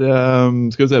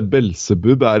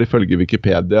Belzebub er ifølge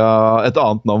Wikipedia et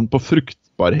annet navn på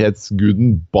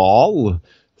fruktbarhetsguden Baal,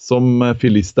 som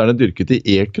filisterne dyrket i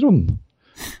Ekron.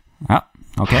 Ja,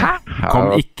 ok.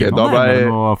 Kom ikke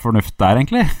noe fornuft der,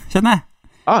 egentlig, kjenner jeg.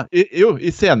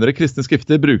 I senere kristne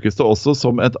skrifter brukes det også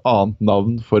som et annet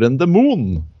navn for en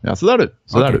demon. Ja, så det er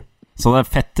du. Så det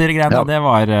fetter-greiene, det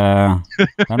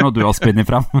er noe du har spinnet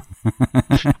fram.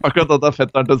 Akkurat at det er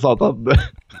fetteren til Satan.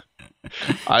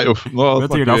 Nei, uff,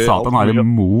 betyr det at Satan har en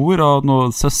mor og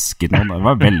noen søsken? Det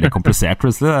var veldig komplisert,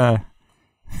 plutselig.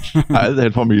 Nei, det er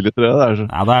helt familietre.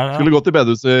 Skulle gått i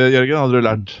bedehuset, Jørgen, hadde du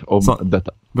lært om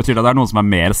dette. Betyr det at det er noen som er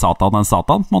mer Satan enn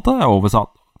Satan, på en måte? Over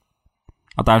Satan?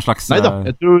 At det er en slags... Neida,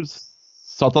 jeg tror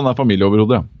Satan er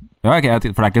familieoverhodet, ja. Ja,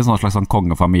 okay, for det er ikke en slags sånn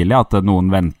kongefamilie, at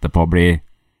noen venter på å bli...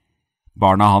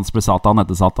 Barna hans blir Satan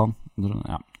etter Satan.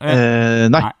 Ja.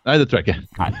 Nei, det tror jeg ikke.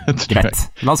 Nei, greit.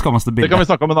 La oss komme oss til bildet. Det kan vi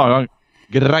snakke om en annen gang.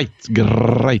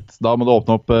 Greit. Da må du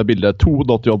åpne opp bildet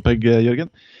 2.jpg, Jørgen.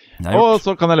 Og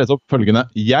så kan jeg lese opp følgende.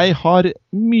 Jeg har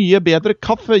mye bedre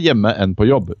kaffe hjemme enn på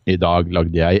jobb. I dag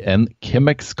lagde jeg en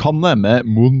Chemex-kanne med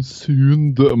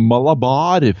Monsoon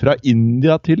Malabar fra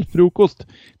India til frokost.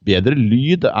 Bedre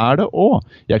lyd er det også.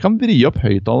 Jeg kan vri opp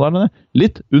høyttalerne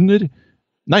litt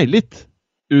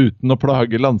uten å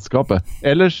plage landskapet.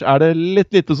 Ellers er det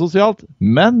litt lite sosialt,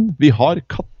 men vi har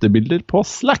kattebilder på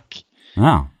Slack.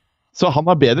 Ja. Så han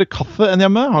har bedre kaffe enn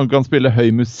hjemme, han kan spille høy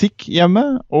musikk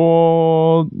hjemme,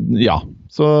 og ja,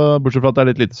 så bortsett fra at det er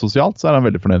litt lite sosialt, så er han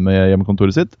veldig fornøyd med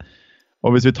hjemmekontoret sitt.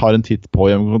 Og hvis vi tar en titt på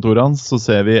hjemmekontoret hans, så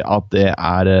ser vi at det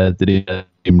er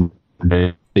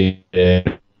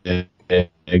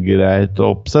greit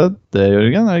oppsett. Det,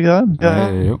 Jørgen, er det ikke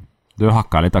det? Jo. Du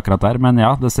hakka litt akkurat der, men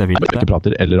ja, det ser fint ut. Ikke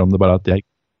prater, eller om det bare er at jeg...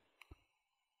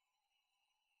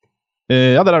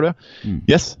 Ja, der er du, ja.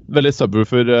 Yes, veldig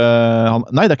subwoofer.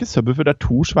 Nei, det er ikke subwoofer, det er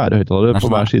 2 svære høyttalere på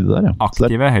hver side der, ja.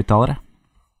 Aktive høyttalere.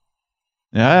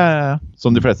 Ja.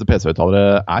 Som de fleste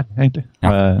PC-høyttalere er, egentlig.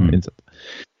 Ja. Innsett.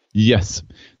 Yes.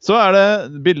 Så er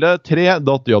det bildet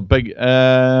 3.jpg,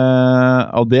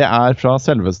 og det er fra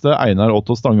selveste Einar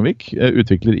Otto Stangevik,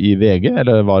 utvikler i VG,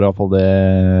 eller var i hvert fall det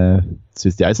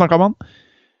sist jeg snakket med han.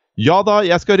 Ja da,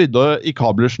 jeg skal rydde i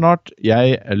kabler snart,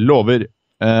 jeg lover.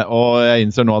 Og jeg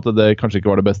innser nå at det kanskje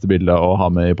ikke var det beste bildet å ha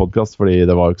med i podcast, fordi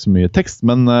det var ikke så mye tekst,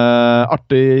 men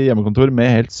artig hjemmekontor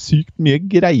med helt sykt mye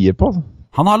greie på.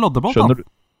 Han har loddebolt, skjønner du?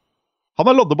 Han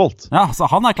har loddebolt. Ja, så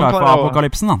han er klar for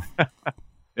apokalypsen, han.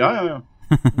 Ja.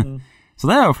 Så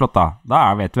det er jo flott, da. Da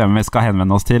vet vi hvem vi skal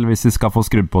henvende oss til hvis vi skal få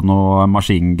skrudd på noen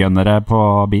maskingunnere på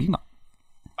bilen, da.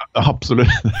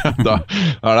 Absolutt. Da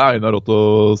er det Einar Otto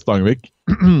Stangevik.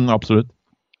 Absolutt.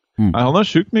 Nei, han har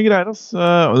sjukt mye greier, altså.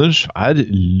 Og det er en svær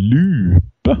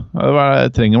lupe.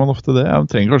 Trenger man ofte det?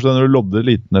 Man trenger kanskje det når du lodder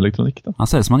liten elektronikk, da.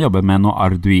 Han ser ut som han jobber med noe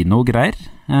Arduino-greier.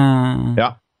 Ja,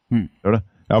 gjør det.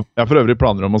 Jeg har for øvrig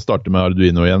planer om å starte med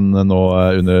Arduino igjen nå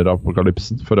under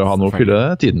apokalypsen, for å ha noe å fylle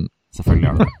tiden. Selvfølgelig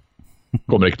har du det.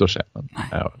 Kommer ikke til å skje, men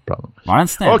jeg har planer. Var det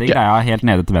en snedig greia helt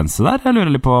nede til venstre der? Jeg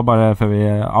lurer litt på, bare før vi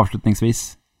avslutningsvis,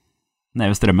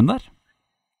 nede ved strømmen der?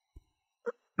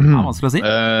 Ja, hva skal jeg si?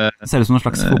 Det ser ut som noen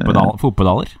slags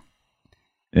fotpedaler.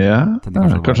 Ja,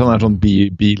 kanskje han er sånn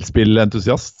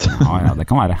bilspillentusiast. Ja, det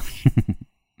kan være.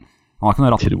 Han har ikke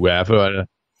noe ratt. Tror jeg for å være...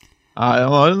 Nei,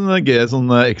 han har en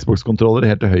sånn Xbox-kontroller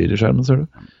helt til høyre i skjermen, ser du.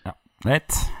 Ja,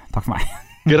 greit. Takk for meg.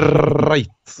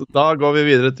 Greit. Da går vi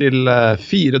videre til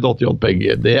 4.jpg.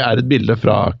 Det er et bilde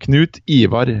fra Knut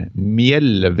Ivar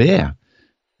Mjelved.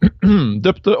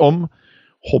 Døpte om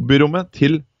hobbyrommet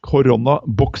til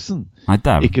koronaboksen. Nei,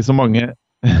 dæven. Ikke så mange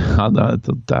ja, det er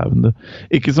dæven det.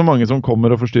 Ikke så mange som kommer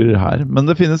og forstyrrer her, men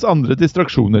det finnes andre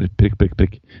distraksjoner, prikk, prikk,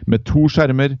 prikk. Med 2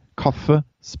 skjermer, kaffe,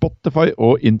 Spotify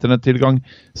og internettilgang,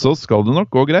 så skal det nok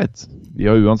gå greit. Vi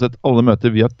har uansett alle møter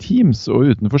via Teams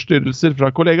og uten forstyrrelser fra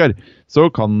kollegaer, så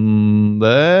kan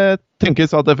det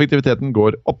tenkes at effektiviteten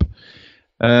går opp.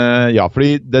 Ja,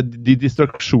 fordi de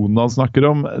distraksjonene han snakker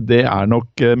om, det er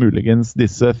nok muligens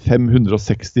disse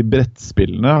 560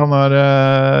 brettspillene han har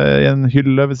i en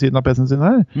hylle ved siden av PC-en sin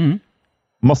her.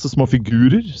 Masse små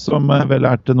figurer som vel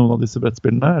er til noen av disse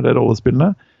brettspillene, eller rollespillene.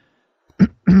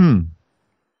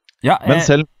 Ja, men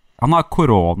selv... Han har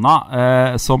korona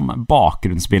som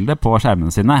bakgrunnsbilde på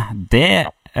skjermene sine. Det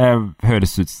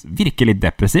høres ut virkelig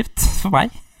depressivt for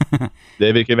meg.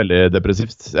 Det virker veldig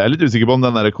depressivt. Jeg er litt usikker på om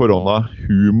den der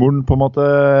korona-humoren på en måte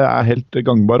er helt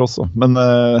gangbar også, men...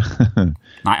 Nei,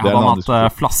 hadde han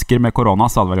hatt flasker med korona,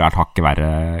 så hadde det vel vært hakket verre,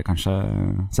 kanskje,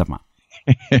 se på meg.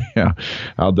 ja,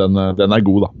 den er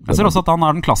god da. Jeg ser også at han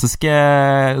har den klassiske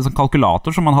sånn kalkulator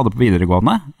som han hadde på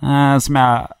videregående, som jeg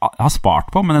har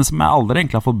spart på, men som jeg aldri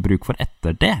egentlig har fått bruk for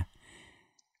etter det.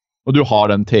 Og du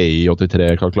har den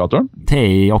TI-83-kalkulatoren?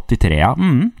 TI-83, ja.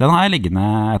 Den har jeg liggende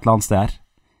et eller annet sted her.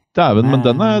 Dæven, men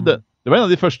det var en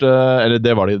av de første, eller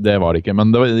det var det ikke,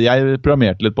 men jeg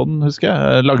programmerte litt på den, husker jeg.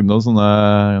 Jeg lagde noen sånne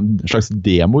slags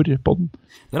demoer på den.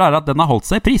 Det er at den har holdt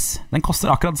seg i pris. Den koster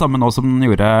akkurat det samme nå som den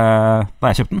gjorde da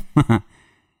jeg kjøpte den.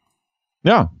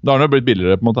 Ja, da har den blitt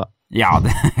billigere på en måte. Ja,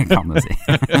 det kan du si.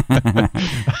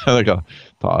 Det kan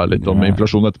ta litt om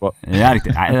inflasjon etterpå. Ja,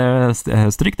 riktig. Nei,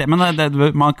 stryk det. Men det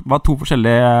var 2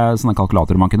 forskjellige sånne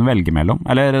kalkulatorer man kunne velge mellom.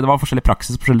 Eller det var forskjellig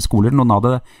praksis på forskjellige skoler. Noen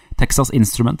hadde Texas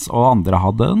Instruments, og andre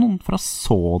hadde noen fra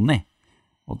Sony.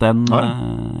 Og den...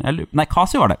 Nei,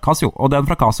 Casio var det. Casio. Og den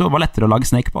fra Casio var lettere å lage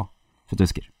Snake på, for du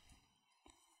husker.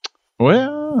 Ja.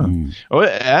 Og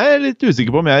jeg er litt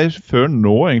usikker på om jeg før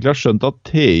nå egentlig har skjønt at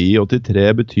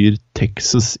TI-83 betyr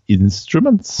Texas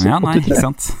Instruments. Ja, nei, 83. Ikke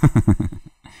sant?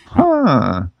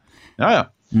 Ja.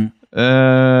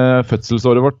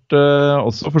 Fødselsåret vårt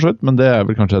også forsøkt, men det er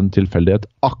vel kanskje en tilfeldighet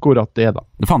akkurat det da.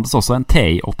 Det fantes også en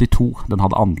TI-82, den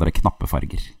hadde andre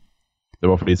knappefarger. Det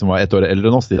var for de som var 1 år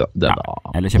eldre enn oss, de da.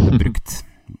 Eller kjøpte brukt.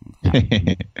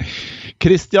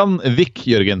 Christian Wick,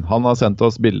 Jørgen, han har sendt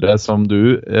oss bildet som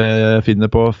du finner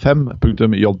på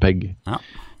 5.jpeg.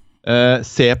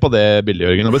 Se på det bildet,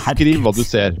 Jørgen, og beskriv hva du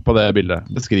ser på det bildet.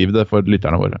 Beskriv det for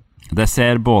lytterne våre. Det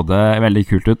ser både veldig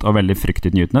kult ut og veldig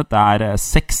fryktinngytende ut. Det er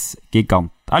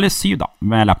 7 da,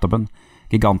 med laptopen.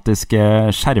 Gigantiske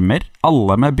skjermer,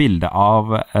 alle med bilde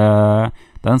av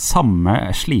den samme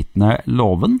slitne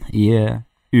låven i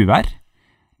uvær.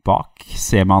 Bak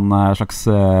ser man slags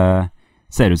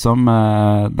ser ut som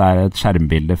det er et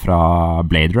skjermbilde fra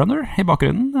Blade Runner i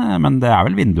bakgrunnen, men det er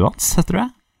vel vinduet hans, tror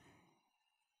jeg.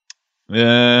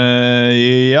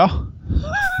 Ja.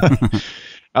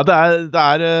 Det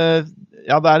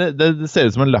ser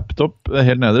ut som en laptop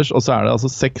helt nederst, og så er det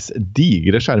altså 6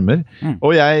 digre skjermer.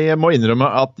 Og jeg må innrømme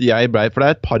at for det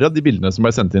er et par av de bildene som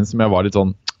ble sendt inn som jeg var litt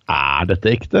sånn, er dette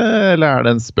ekte, eller er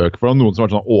det en spøk? For det var noen som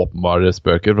var sånne åpenbare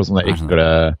spøker fra sånne ekle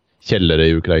kjellere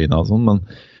i Ukraina og sånn,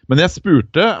 men jeg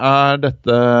spurte, er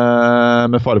dette,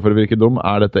 med fare for å virke dum,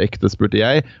 er dette ekte, spurte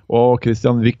jeg, og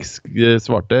Christian Wick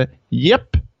svarte,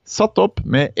 jepp, satt opp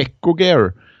med Echo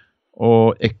Gear.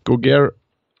 Og Echo Gear,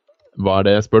 hva er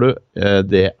det, spør du?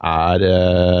 Det er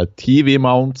TV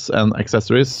mounts and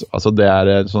accessories, altså det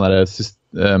er sånn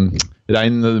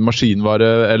ren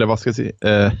maskinvare, eller hva skal jeg si,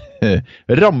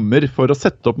 rammer for å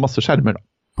sette opp masse skjermer da.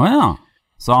 Ja,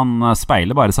 så han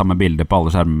speiler bare samme bilde på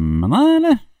alle skjermene,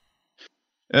 eller?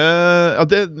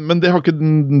 Men det har ikke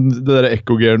det der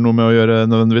Echo Gear noe med å gjøre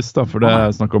nødvendigvis da, for det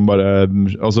er snakk om bare,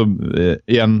 altså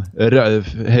igjen,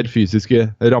 helt fysiske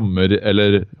rammer,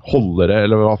 eller holdere,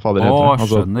 eller hva fader heter det?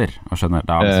 Skjønner.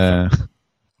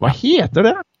 Hva heter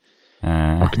det?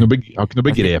 Jeg har ikke noe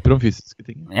begreper om fysiske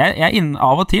ting. Jeg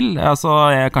av og til, altså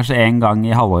kanskje en gang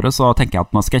i halvåret, så tenker jeg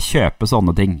at nå skal jeg kjøpe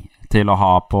sånne ting til å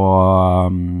ha på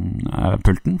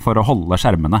pulten for å holde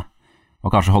skjermene, og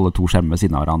kanskje holde 2 skjermer ved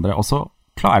siden av hverandre, og så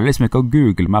klarer jeg liksom ikke å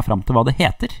google meg frem til hva det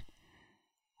heter.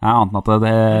 Annet enn at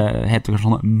det heter kanskje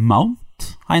sånn mount,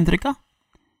 har jeg inntrykk av.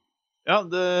 Ja,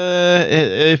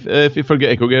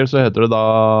 ifølge Echo Gear så heter det da,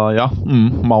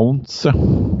 mounts, ja.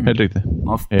 Helt riktig.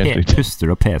 Nå puster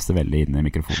du og peser veldig inn i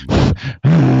mikrofonen.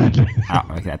 Ja,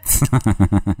 det er greit.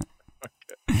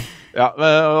 Ja,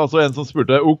 altså en som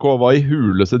spurte, ok, hva i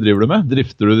huleste driver du med?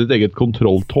 Drifter du ditt eget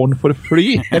kontrolltårn for fly?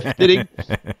 Heftig ring.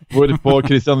 Hvorpå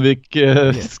Christian Vik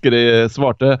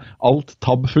svarte, alt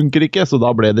tab funker ikke, så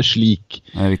da ble det slik.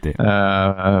 Det er riktig.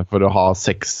 For å ha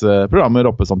 6 programmer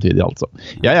oppe samtidig, altså.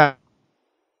 Jeg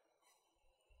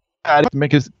er med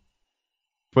Christian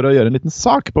for å gjøre en liten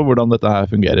sak på hvordan dette her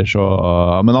fungerer,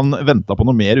 men han ventet på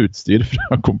noe mer utstyr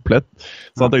fra Komplett,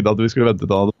 så han tenkte at vi skulle vente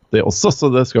til det også, så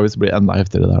det skal visst bli enda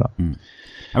heftigere der da.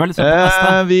 Jeg er veldig spent på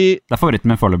neste. Det er favoritten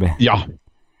med foreløpig. Ja,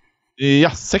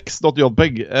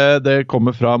 6.jpg. Det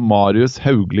kommer fra Marius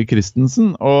Haugli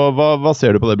Christensen, og hva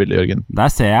ser du på det bildet, Jørgen? Der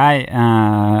ser jeg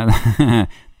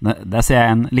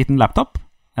en liten laptop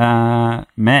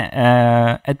med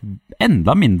et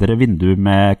enda mindre vindu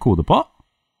med kode på,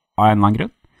 av en eller annen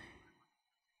grunn.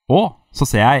 Og så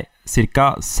ser jeg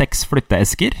cirka 6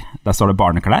 flytteesker. Der står det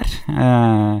barneklær.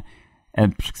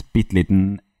 En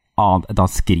bitteliten et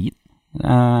annet skrin.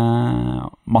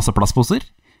 Masse plastposer.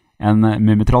 En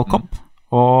mumitrollkopp.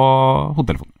 Og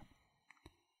hodetelefoner.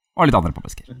 Og litt andre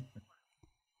pappesker.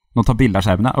 Nå tar bilder av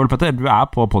skjermene. Ole Petter, du er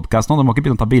på podcast nå. Du må ikke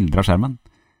begynne å ta bilder av skjermen.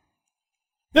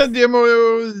 Ja, jeg må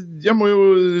jo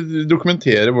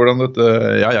dokumentere hvordan dette...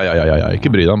 Ja,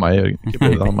 ikke bry deg om meg, Jørgen. Ikke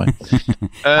bry deg om meg.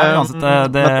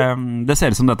 Det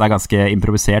ser ut som dette er ganske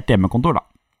improvisert hjemmekontor, da.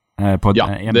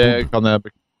 Det kan jeg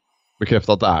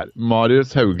bekrefte at det er.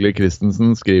 Marius Haugli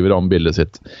Christensen skriver om bildet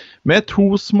sitt. Med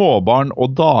 2 småbarn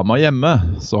og dama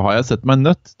hjemme, så har jeg sett meg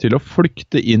nødt til å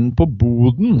flykte inn på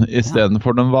boden I stedet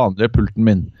for den vanlige pulten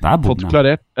min. Fått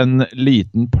klarert en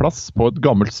liten plass på et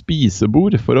gammelt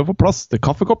spisebord for å få plass til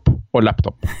kaffekopp og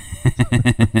laptop.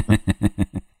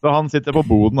 Så han sitter på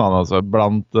boden, han altså,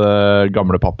 blant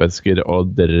gamle pappesker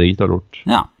og drit og lort.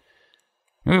 Ja.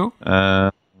 Jo.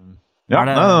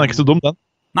 Den er ikke så dum, den.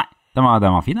 Den var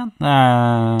fin, den.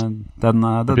 Han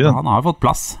har jo fått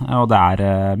plass, og det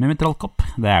er med min trollkopp.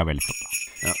 Det er jo veldig flott.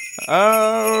 Ja.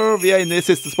 Vi er inne I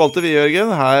siste spalte, vi,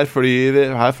 Jørgen. Her flyr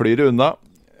det unna.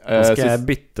 Nå skal jeg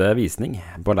bytte visning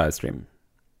på livestream.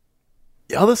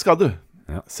 Ja, det skal du.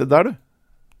 Ja. Se der, du.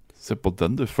 Se på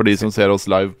den, du. For de som ser oss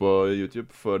live på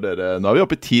YouTube. For dere. Nå er vi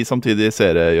oppe I 10 samtidig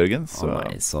seere, Jørgen. Så.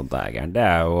 Nei, så dægeren. Det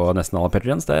er jo nesten alle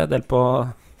Patreons, det. Delt på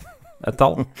et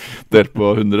tall. Delt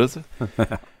på 100, så.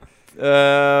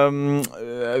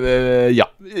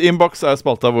 Ja, Innboks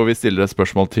spalta hvor vi stiller et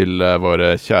spørsmål til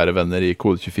våre kjære venner I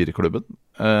Kode 24-klubben.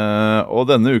 Og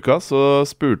denne uka så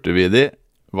spurte vi de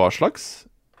hva slags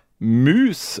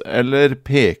mus eller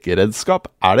pekeredskap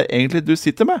det egentlig du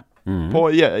sitter med på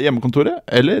hjemmekontoret,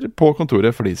 eller på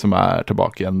kontoret for de som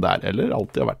tilbake igjen der, eller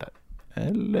alltid har vært der,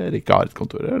 eller ikke har et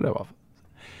kontor, eller hva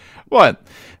enn.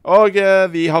 Og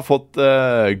vi har fått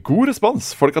god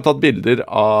respons. Folk har tatt bilder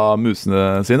av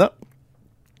musene sine.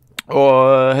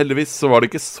 Og heldigvis så var det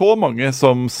ikke så mange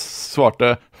som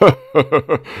svarte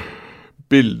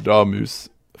bilde av mus.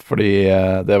 Fordi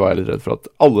det var jeg litt redd for at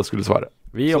alle skulle svare.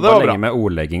 Vi jobbet lenge med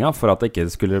ordlegginga for at det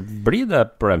ikke skulle bli det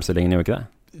problemstillingen, jo ikke det?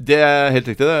 Det helt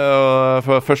riktig det.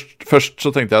 For først så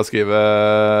tenkte jeg å skrive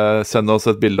send oss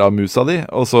et bilde av musa di,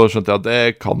 og så skjønte jeg at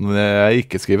det kan jeg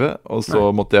ikke skrive, og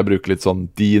så måtte jeg bruke litt sånn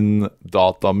din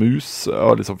datamus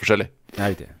og litt sånn forskjellig. Ja,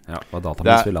 riktig. Ja, hva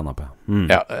datamus vil lande på.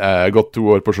 Ja, jeg har gått 2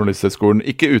 år på journalisthøgskolen,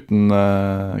 ikke uten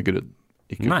grunn.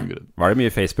 Var det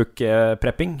mye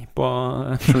Facebook-prepping på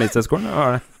journalisthøgskolen?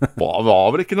 Det var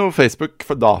vel ikke noe Facebook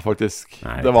da, faktisk.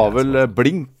 Nei, det var vel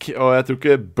Blink, og jeg tror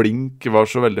ikke Blink var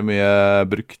så veldig mye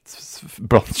brukt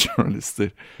blant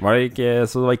journalister.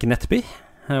 Så det var ikke Nettby?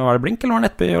 Var det Blink, eller var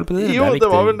det Nettby? Jo, det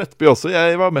var vel Nettby også.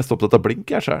 Jeg var mest opptatt av Blink,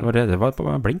 jeg selv. Det var på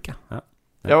Blink, ja.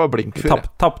 Jeg var Blink-fyr.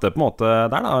 Tappte på en måte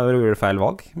der da, og gjorde feil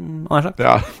valg, har jeg sagt.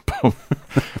 Ja,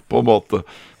 på en måte.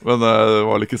 Men det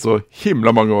var ikke så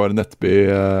himla mange år Nettby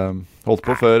holdt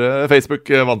på før Facebook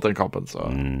vant den kampen, så...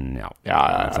 Ja.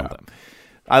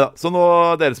 Neida, så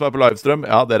nå, dere som på livestrøm,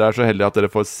 ja, dere så heldige at dere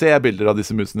får se bilder av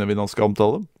disse musene vi nå skal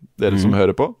omtale. Dere som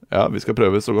hører på, ja, vi skal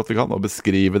prøve så godt vi kan å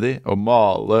beskrive de, og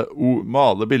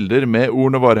male bilder med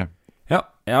ordene våre. Ja,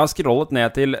 jeg har scrollet ned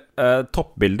til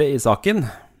toppbildet I saken.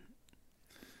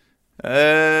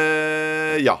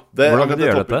 Ja hvordan vil du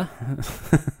gjøre dette?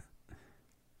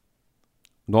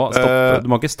 Du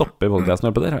må ikke stoppe I podcasten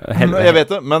på det. Jeg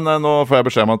vet det, men nå får jeg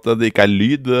beskjed om at det ikke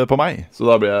lyd på meg, så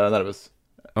da blir jeg nervøs.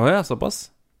 Ja, såpass.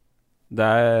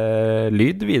 Det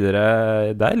lyd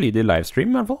videre. Det lyd I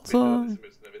livestream I hvert fall, så...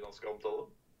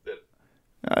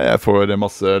 Ja, jeg får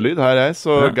masse lyd her,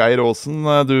 så Geir Aasen,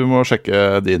 du må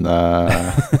sjekke dine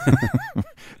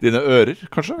ører,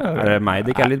 kanskje? Det meg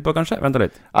det ikke lyd på, kanskje? Vent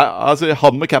litt. Altså,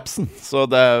 han med capsen, så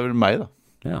det vel meg, da.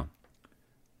 Ja.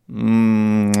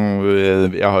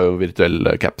 Jeg har jo virtuell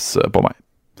caps på meg.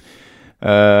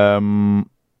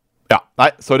 Ja, nei,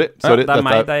 sorry. Det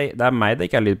er meg det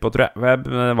ikke er lyd på, tror jeg.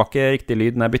 Det var ikke riktig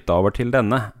lyd når jeg bytta over til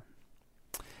denne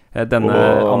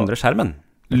andre skjermen.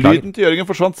 Beklager. Lyden til Jørgen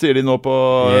forsvant, sier de nå på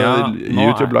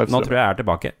YouTube Live. Nå tror jeg er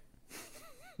tilbake.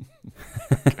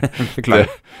 Beklager.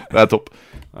 Det er topp.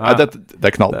 Nei, det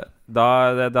er knall. Da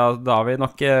har vi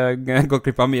nok gått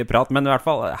glipp av mye prat, men i hvert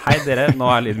fall, hei dere, nå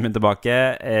er lyden min tilbake.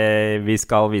 Vi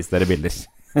skal vise dere bilder.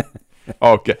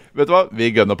 Ok, vet du hva?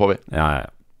 Vi gønner på, vi. Ja.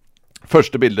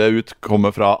 Første bilde ut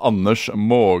kommer fra Anders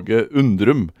Måge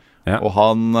Undrum. Ja. Og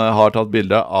han har tatt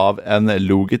bilde av en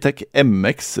Logitech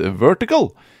MX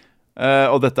Vertical.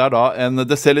 Og dette er da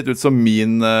det ser litt ut som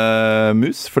min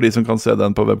mus, for de som kan se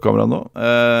den på webkamera nå.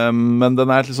 Men den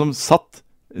er liksom satt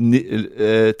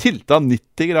tilta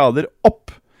 90 grader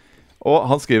opp. Og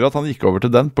han skriver at han gikk over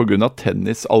til den på grunn av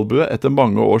tennisalbue etter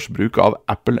mange års bruk av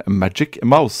Apple Magic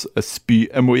Mouse,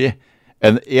 spy-emoji.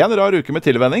 En rar uke med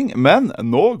tilvenning, men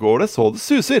nå går det så det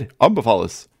suser.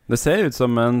 Anbefales. Det ser ut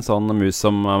som en sånn mus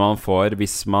som man får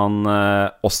hvis man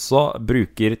også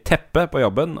bruker teppe på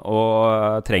jobben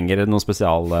og trenger noe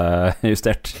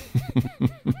spesialjustert.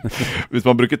 Hvis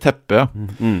man bruker teppe, ja.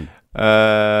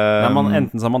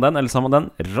 Enten så har man den, eller så har man den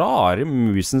rare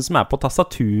musen som er på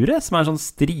tastaturet, som er en sånn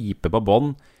stripe på bånd.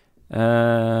 Et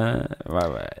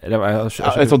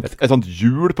sånt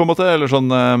hjul på en måte, eller sånn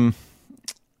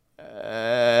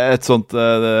et sånt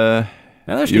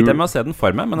det sliter jeg med å se den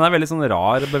for meg, men den er veldig sånn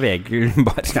rar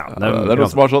bevegelbar. Det er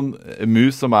noe som har sånn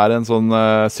mus som er en sånn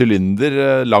cylinder,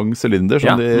 lang cylinder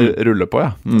som de ruller på,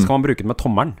 ja. Så skal man bruke den med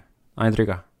tommelen, har jeg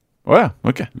inntrykk av. Åja,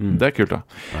 ok, det er kult da.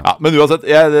 Ja, men uansett,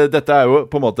 dette er jo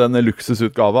på en måte en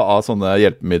luksusutgave av sånne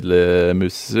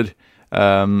hjelpemiddelmuser.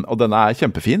 Og denne er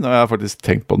kjempefin, og jeg har faktisk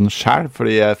tenkt på den selv,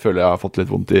 fordi jeg føler jeg har fått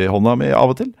litt vondt i hånda mi av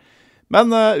og til. Men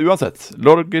uansett,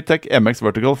 Logitech MX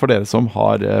Vertical for dere som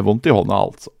har vondt i hånda,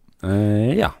 altså.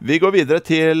 Ja. Vi går videre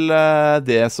til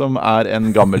det som er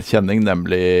en gammel kjenning,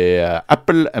 nemlig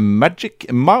Apple Magic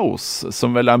Mouse,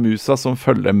 som vel er musa som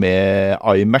følger med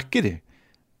iMac-er.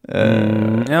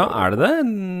 Ja, er det det?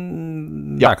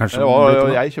 Ja,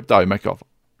 jeg kjøpte iMac i hvert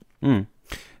fall.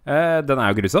 Den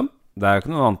er jo grusom. Det er jo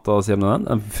ikke noe annet å si om den.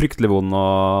 Den er fryktelig vond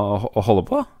å holde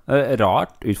på.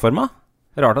 Rart utformet.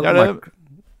 Rart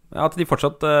at de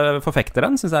fortsatt forfekter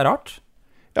den, synes jeg er rart.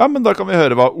 Ja, men da kan vi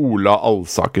høre hva Ola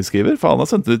Alsaker skriver, for han har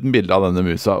sendt ut en bilde av denne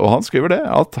musa, og han skriver det,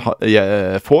 at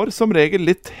jeg får som regel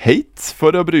litt hate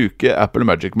for å bruke Apple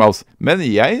Magic Mouse, men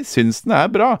jeg synes den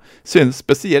er bra. Synes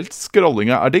spesielt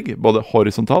scrollinga er digg, både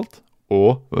horisontalt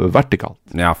og vertikalt.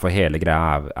 Ja, for hele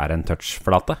greia er en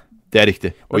touchflate. Det er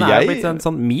riktig. Og den er jo blitt en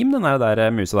sånn meme, den er jo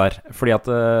der musa der, fordi at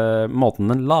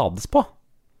måten den lades på.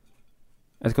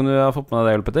 Jeg vet ikke om du har fått med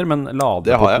deg det, Petter, men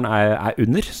ladeporten er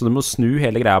under, så du må snu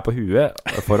hele greia på huet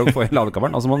for å få i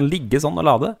ladekabelen. Altså man ligge sånn og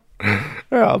lade.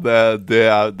 Ja,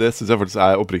 det synes jeg faktisk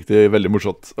er oppriktig veldig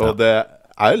morsomt. Og det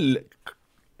er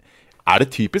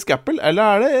det typisk Apple, eller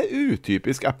er det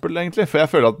utypisk Apple egentlig? For jeg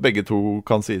føler at begge to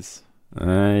kan sies.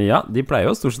 Ja, de pleier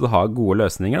jo stort sett å ha gode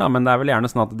løsninger da, men det er vel gjerne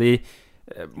sånn at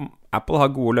Apple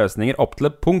har gode løsninger opp til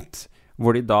et punkt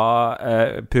hvor de da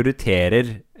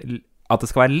prioriterer at det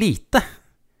skal være lite.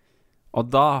 Og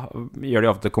da gjør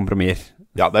de ofte kompromisser.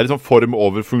 Ja, det er liksom form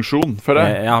over funksjon for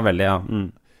det. Ja, veldig, ja.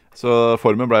 Så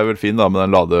formen ble vel fin da med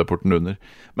den ladeporten under.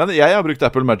 Men jeg har brukt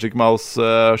Apple Magic Mouse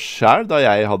selv da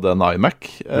jeg hadde en iMac.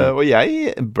 Og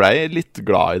jeg ble litt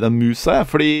glad i den musa,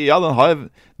 fordi ja, nå har jeg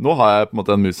på en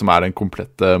måte en mus som er en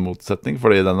komplett motsetning,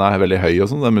 fordi den er veldig høy og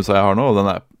sånn, den musa jeg har nå, og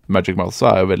den Magic Mouse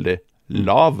er jo veldig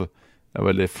lav,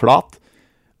 veldig flat.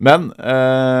 Men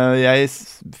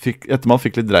etter man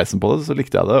fikk litt dreisen på det, så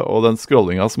likte jeg det. Og den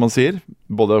scrollinga som man sier,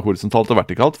 både horisontalt og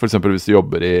vertikalt, for eksempel hvis du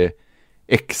jobber i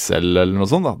Excel eller noe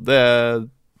sånt da, det er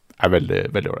veldig,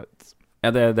 veldig ålreit.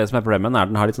 Ja, det som er problemet er at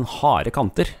den har litt sånn harde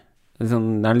kanter.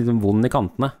 Den er litt sånn vond i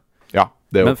kantene. Ja,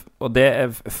 det jo. Og det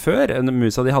før,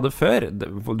 musa de hadde før,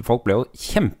 folk ble jo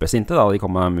kjempesinte da de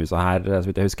kom med musa her, så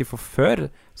vidt jeg husker. For før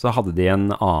så hadde de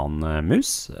en annen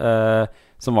mus,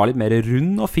 som var litt mer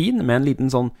rund og fin, med en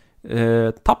liten sånn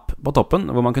tapp på toppen,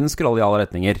 hvor man kunne scrolle i alle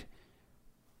retninger.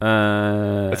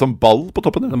 Et sånn ball på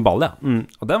toppen? En ball, ja.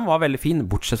 Og den var veldig fin,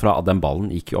 bortsett fra at den ballen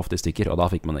gikk jo ofte i stykker, og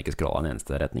da fikk man ikke scrolla en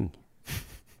eneste retning.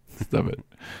 Stemmer.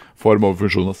 Form over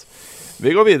funksjon, altså.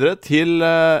 Vi går videre til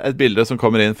et bilde som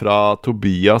kommer inn fra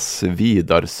Tobias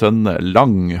Vidarsønn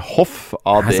Langhoff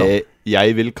av det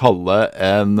jeg vil kalle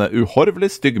en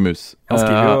uhorvelig stygg mus. Han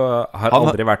skriver jo, har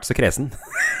aldri vært så kresen.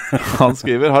 Han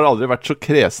skriver, har aldri vært så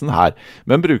kresen her,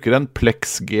 men bruker en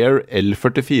PlexGear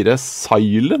L44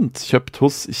 Silent kjøpt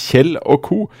hos Kjell &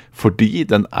 Co. fordi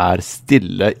den er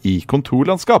stille i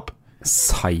kontorlandskap.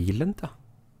 Silent, ja.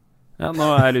 Ja, nå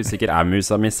er jeg litt usikker. Er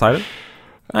musa mi silent?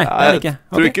 Nei, det er det ikke.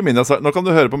 Tror ikke min er silent. Nå kan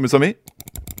du høre på musa mi.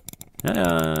 Ja.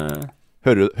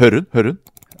 Hører hun?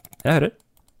 Jeg hører.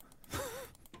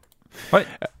 Oi.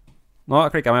 Nå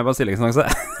klikket jeg meg på stillingssnakse.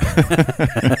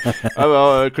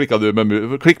 Klikket du med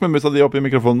Klikk med musa di opp i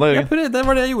mikrofonen da, det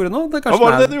var det jeg gjorde nå. Hva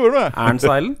var det du gjorde nå? Er den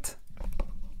silent?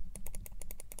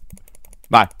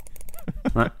 Nei.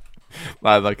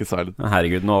 Nei, det er ikke silent.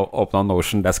 Herregud, nå åpnet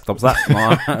Notion desktop seg. Nå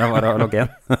er det bare å logge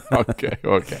inn. Ok.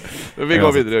 Vi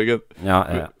går videre, Jørgen. Ja.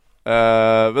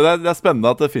 Men det er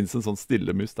spennende at det finnes en sånn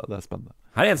stille mus da. Det er spennende.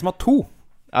 Her er en som har 2.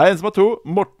 En som har 2.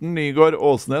 Morten Nygaard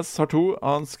Åsnes har 2.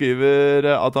 Han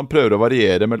skriver at han prøver å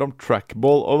variere mellom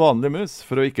trackball og vanlig mus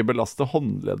for å ikke belaste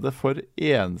håndleddet for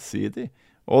ensidig.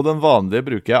 Og den vanlige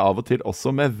bruker jeg av og til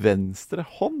også med venstre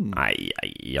hånd. Nei,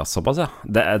 ja, såpass, ja.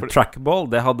 Trackball,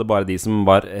 det hadde bare de som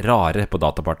var rare på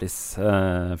dataparties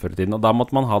før i tiden. Og da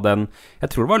måtte man ha den,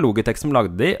 jeg tror det var Logitech som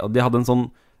lagde de, og de hadde en sånn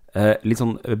litt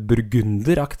sånn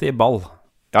burgunderaktig ball.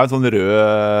 Ja, en sånn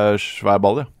rød svær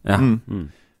ball, ja.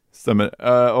 Stemmer.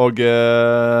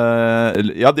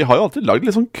 Ja, de har jo alltid lagd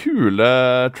litt sånn kule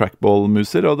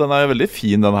trackball-muser, og den er veldig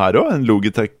fin, den her også. En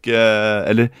Logitech,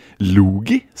 eller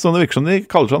Logi, som det virker som de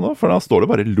kaller seg nå, for da står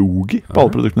det bare Logi på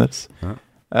alle produktene deres.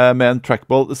 Med en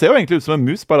trackball. Det ser jo egentlig ut som en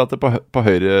mus, bare at det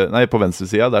på venstre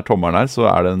siden, der tommeren er, så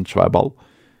er det en svær ball.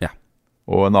 Ja.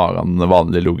 Og en annen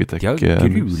vanlig Logitech. De har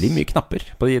gruelig mye knapper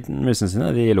på de musene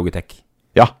sine, de Logitech.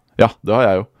 Ja, det har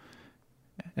jeg jo.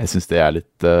 Jeg synes det er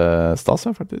litt stas,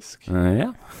 faktisk. Ja.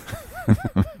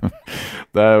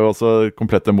 Det er jo også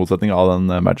komplett en motsetning av den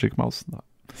Magic Mousen da.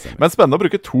 Men spennende å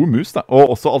bruke 2 mus da,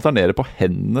 og også alternere på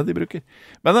hendene de bruker.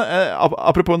 Men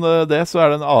apropos det, så er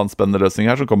det en annen spennende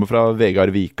løsning her som kommer fra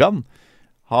Vegard Vikan.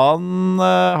 Han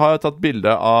har tatt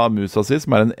bilde av musa si,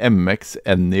 som er en MX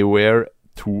Anywhere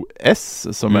 2S,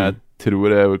 som jeg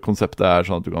tror konseptet er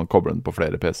sånn at du kan koble den på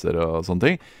flere PC-er og sånne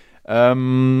ting.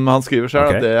 Han skriver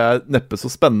selv at det er neppe så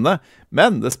spennende,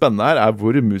 men det spennende her er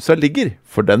hvor musa ligger.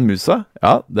 For den musa,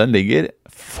 den ligger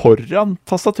foran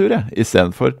tastaturet I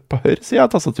stedet for på høyre siden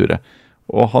av tastaturet.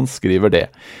 Og han skriver det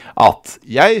at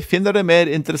jeg finner det mer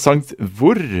interessant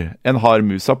hvor en har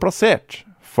musa plassert.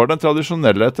 For den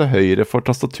tradisjonelle til høyre for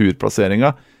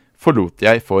tastaturplasseringen forlot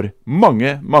jeg for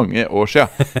mange år siden.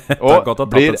 Og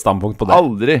blir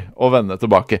aldri å vende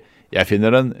tilbake. Jeg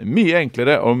finner den mye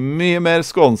enklere og mye mer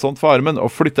skånsomt for armen å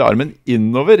flytte armen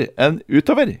innover enn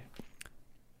utover.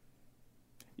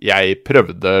 Jeg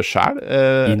prøvde selv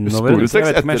sporeseks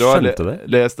etter å ha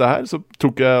lest det her, så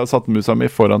tok jeg og satt musa mi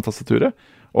foran tastaturet,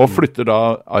 og flytter da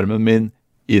armen min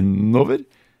innover.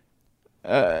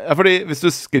 Fordi hvis du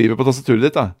skriver på tastaturet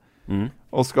ditt da,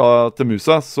 og skal til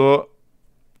musa, så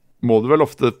må du vel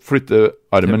ofte flytte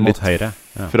armen litt høyre,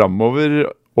 fremover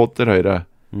og til høyre.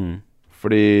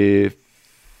 Fordi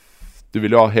du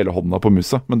vil jo ha hele hånda på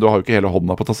musa, men du har jo ikke hele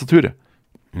hånda på tastaturet.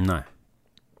 Nei.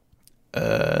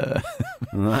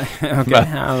 Nei, ok.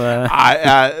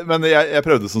 Men jeg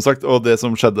prøvde som sagt, og det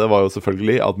som skjedde var jo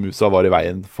selvfølgelig at musa var I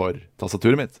veien for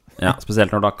tastaturet mitt. Ja, spesielt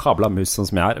når du har kablet mus sånn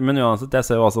som jeg har. Men uansett, jeg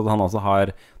ser jo også at han også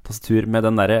har tastatur med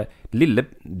den der lille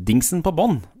dingsen på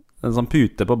bånd. En sånn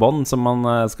pute på bånd som man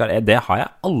skal... Det har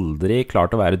jeg aldri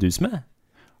klart å være dus med.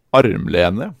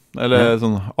 Armlene, eller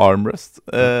sånn armrest.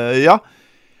 Ja,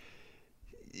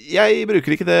 jeg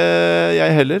bruker ikke det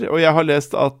jeg heller, og jeg har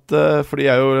lest at, fordi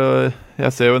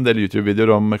jeg ser jo en del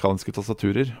YouTube-videoer om mekaniske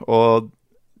tastaturer, og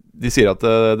de sier at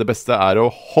det beste å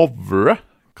hovre,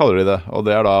 kaller de det, og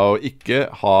det da å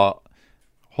ikke ha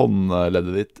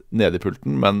håndleddet ditt nede I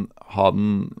pulten, men ha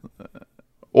den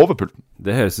over pulten.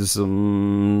 Det høres ut som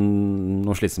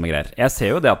noe slitsomme greier. Jeg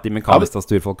ser jo det at de mekaniske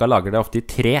tastaturfolka lager det ofte I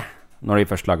 3, når de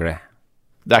først lager det.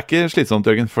 Det ikke slitsomt,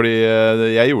 Jørgen, fordi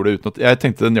jeg gjorde det uten jeg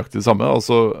tenkte nøyaktig det samme, og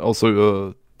så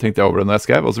tenkte jeg over det når jeg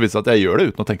skrev, og så viste det at jeg gjør det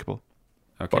uten å tenke på det.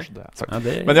 Okay.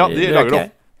 Men ja, de lager det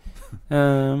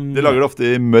de lager det ofte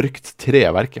I mørkt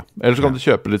treverk, ja. Eller så kan du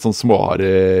kjøpe litt sånn småhare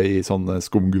I sånn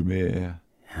skumgummi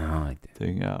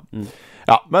ting,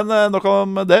 Ja, men nok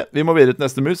om det. Vi må videre til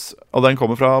neste mus, og den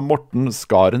kommer fra Morten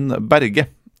Skaren Berge.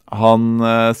 Han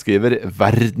skriver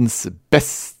verdens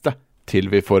beste til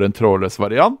vi får en trådløs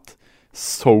variant.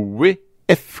 Zoe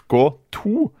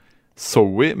FK2.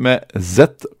 Zoe med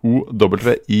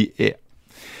ZOWIE.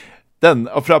 Den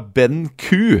er fra Ben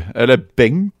Q, eller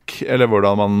Benk, eller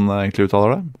hvordan man egentlig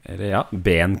uttaler det. Eller ja,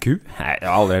 BNQ. Nei, jeg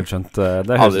har aldri helt skjønt.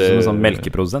 Det høres ut som en sånn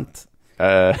melkeprodusent.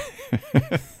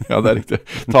 Ja, det riktig.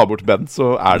 Ta bort Ben,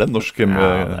 så det norsk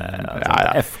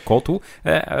FK2.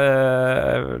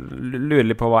 Lurer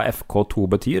litt på hva FK2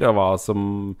 betyr, og hva som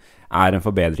en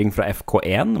forbedring fra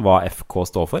FK1, hva FK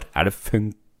står for. Det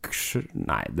funksjon...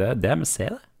 Nei, det med C,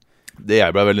 det. Det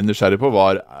jeg ble veldig nysgjerrig på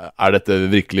var, dette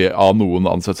virkelig av noen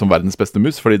ansett som verdens beste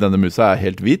mus? Fordi denne musa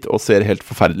helt hvit og ser helt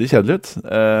forferdelig kjedelig ut.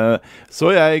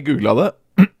 Så jeg googlet det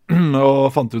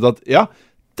og fant ut at ja,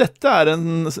 dette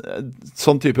en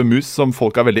sånn type mus som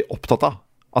folk veldig opptatt av.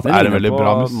 At det en veldig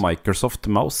bra mus. Microsoft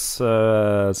Mouse,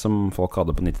 som folk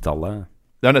hadde på 90-tallet.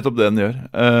 Det nettopp det den gjør.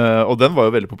 Og den var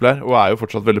jo veldig populær, og jo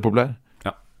fortsatt veldig populær.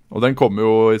 Ja. Og den kom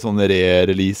jo i sånn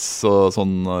re-release og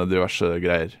sånn diverse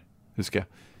greier, husker jeg.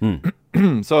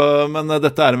 Så, men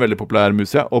dette en veldig populær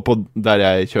mus, ja. Og der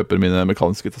jeg kjøper mine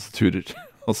mekaniske tastaturer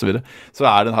og så videre, så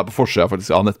den her på forsiden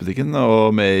faktisk av nettbutikken,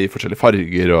 og med i forskjellige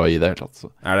farger og i det hele tatt.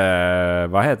 Så.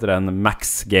 Hva heter den?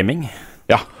 Max Gaming?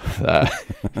 Ja, det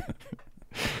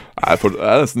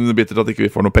det nesten bittert at ikke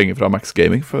vi får noe penger fra Max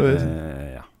Gaming, for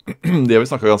ja. Det har vi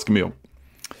snakket ganske mye om.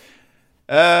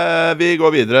 Vi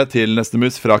går videre til neste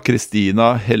mus fra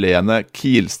Kristina Helene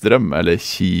Kielstrøm, eller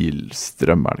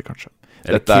Kielstrøm det kanskje.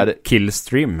 Eller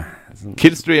Killstream.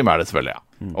 Killstream det selvfølgelig, ja.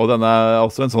 Og den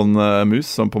også en sånn mus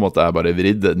som på en måte bare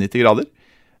vridd 90 grader.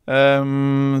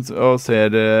 Men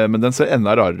den ser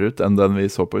enda rarere ut enn den vi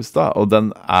så på i sted. Og den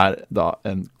da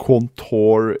en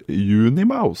Contour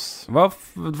Unimouse. For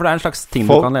det en slags ting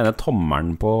du kan lene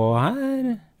tommelen på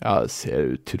her? Ja, det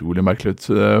ser utrolig merkelig ut.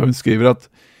 Hun skriver at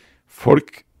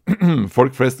folk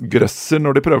flest grøsser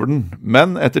når de prøver den,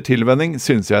 men etter tilvenning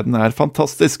synes jeg den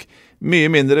fantastisk. Mye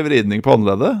mindre vridning på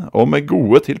håndleddet, og med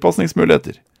gode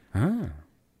tilpassningsmuligheter.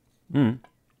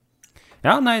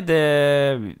 Ja, nei,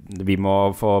 vi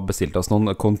må få bestilt oss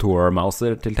noen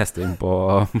kontormouser til testing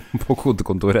på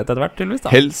kodekontoret etter hvert, tydeligvis da.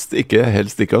 Helst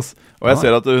ikke, ass. Og jeg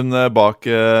ser at hun bak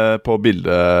på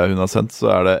bildet hun har sendt,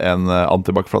 så det en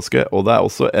antibac-flaske, og det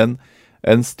også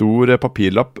en stor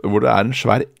papirlapp hvor det en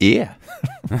svær E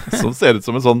som ser ut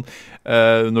som en sånn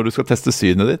når du skal teste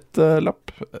synet ditt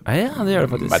lapp. Ja, det gjør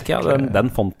det faktisk. Ja, den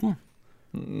fonten.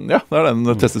 Ja, det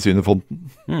den teste synet-fonten.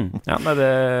 Ja, nei,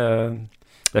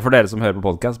 det for dere som hører på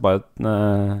podcast, bare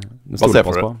se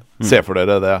for dere. Se for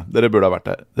dere det. Dere burde ha vært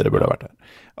der.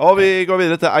 Og vi går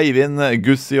videre til Eivind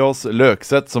Gussiås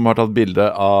Løkseth, som har tatt bilde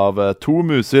av 2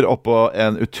 muser oppå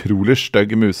en utrolig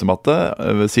stygg musematte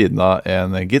ved siden av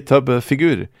en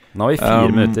GitHub-figur. Nå har vi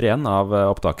 4 minutter igjen av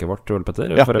opptaket vårt, Ole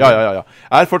Petter. Ja.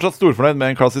 Fortsatt storfornøyd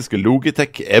med en klassisk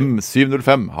Logitech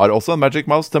M705. Har også en Magic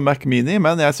Mouse til Mac Mini,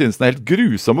 men jeg synes den helt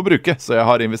grusom å bruke, så jeg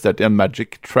har investert i en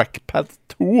Magic Trackpad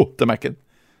 2 til Mac'en.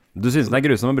 Du synes den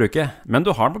grusom å bruke, men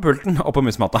du har den på pulten og på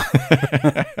musematta.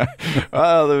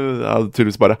 Ja,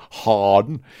 tydeligvis bare har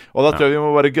den. Og da tror jeg vi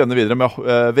må bare gønne videre med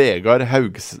Vegard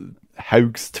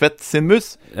Haugstvedt sin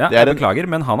mus. Ja, jeg beklager,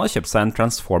 men han har kjøpt seg en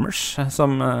Transformers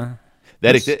som...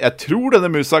 Det riktig. Jeg tror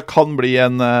denne musa kan bli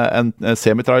en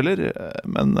semitrailer,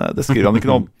 men det skriver han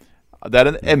ikke noe om. Det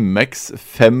en MX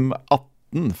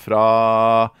 518 fra...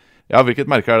 Ja,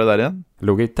 hvilket merke det der igjen?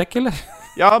 Logitech, eller?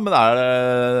 Ja, men er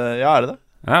det det?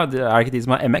 Ja, det ikke de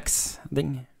som har MX-ding?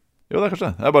 Jo, det kanskje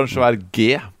det. Det bare en svær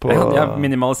G på... Ja, de har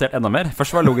minimalisert enda mer.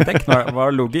 Først var Logitech, nå var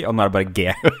Logi, og nå det bare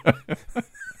G.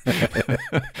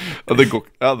 Det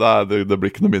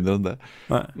blir ikke noe mindre enn det.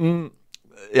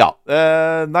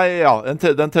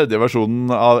 Den tredje versjonen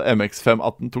av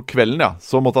MX518 tok kvelden, ja.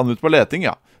 Så måtte han ut på leting,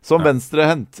 ja. Som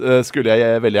venstrehendt skulle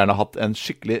jeg veldig gjerne hatt en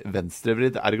skikkelig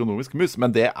venstrevridd ergonomisk mus,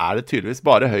 men det det tydeligvis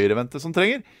bare høyrevendte som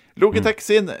trenger. Logitech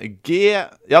sin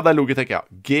Logitech, ja.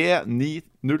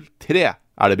 G903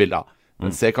 det bildet av.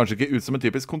 Den ser kanskje ikke ut som en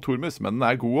typisk kontormus, men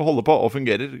den god å holde på og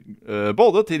fungerer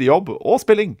både til jobb og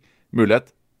spilling.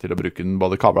 Mulighet til å bruke den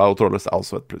både kabla og trådløs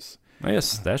også et pluss.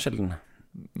 Jøss, det sjelden.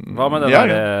 Hva med den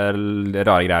der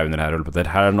rare greia under her, Ole Petter?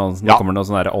 Her nå kommer det noen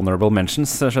sånne honorable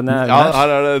mentions, skjønner jeg. Ja,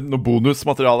 her det noe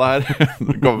bonusmateriale her.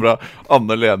 Det kommer fra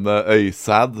Anne-Lene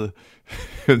Øysæd.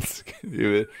 Hun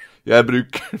skriver: jeg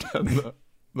bruker den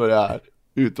når jeg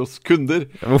ute hos kunder.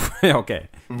 Ja, ok.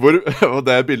 Og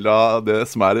det bildet av det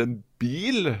som en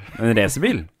bil. En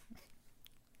racerbil.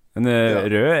 En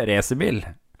rød racerbil.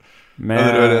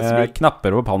 Med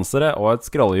knapper på panseret og et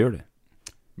scrollehjul.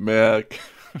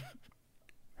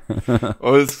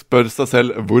 Og hun spør seg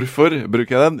selv, hvorfor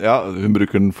bruker jeg den? Ja, hun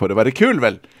bruker den for å være kul,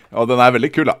 vel. Og den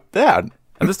veldig kul, da. Det den.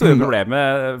 Det store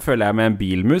problemet, føler jeg, med en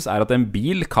bilmus at en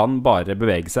bil kan bare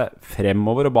bevege seg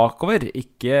fremover og bakover,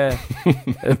 ikke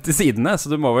til sidene. Så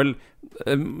du må vel,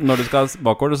 når du skal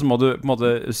bakover, så må du på en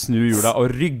måte snu hjula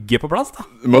og rygge på plass, da.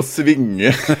 Du må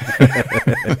svinge.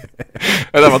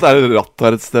 Det et ratt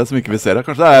her et sted som ikke vi ser her.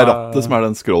 Kanskje det rattet som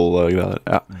den scroll-greia der.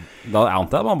 Ja. Da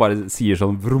antar jeg at man bare sier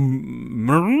sånn vrum,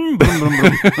 vrum, vrum, vrum,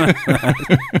 vrum.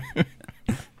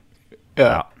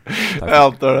 Ja. Jeg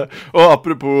antar det. Og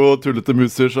apropos tullete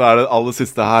muser, så det aller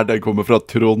siste her. Den kommer fra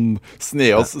Trond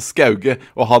Sneås Skauge,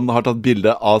 og han har tatt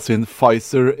bilde av sin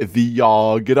Pfizer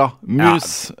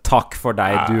Viagra-mus. Takk for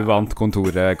deg, du vant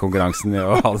kontorkonkurransen i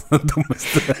å ha den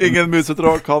dummeste. Ingen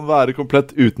musetråd kan være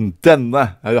komplett uten denne.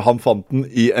 Han fant den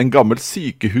i en gammel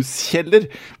sykehuskjeller.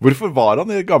 Hvorfor var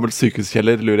han i en gammel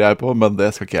sykehuskjeller, lurer jeg på, men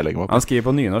det skal ikke jeg legge meg på. Han skriver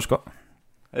på nynorsk også.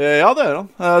 Ja, det er han.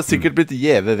 Sikkert blitt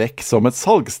gjevet vekk som et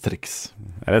salgstriks.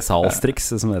 Eller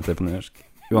salgstriks, som det heter på nynorsk.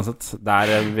 Uansett, det er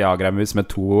en Viagra-mus med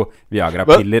 2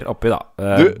 Viagra-piller oppi da.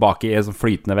 Bak i en sånn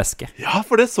flytende væske. Ja,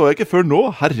 for det så jeg ikke før nå.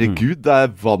 Herregud, det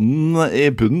er vann i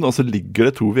bunnen, og så ligger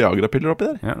det 2 Viagra-piller oppi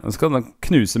der. Ja, du skal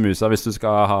knuse musa hvis du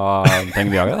skal ha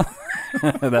tenkt Viagra da.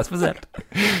 Det er spesielt.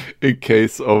 In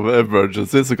case of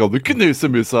emergency, så kan du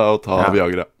knuse musa og ta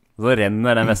Viagra. Så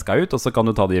renner den væska ut, og så kan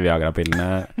du ta de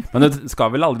Viagra-pillene. Men du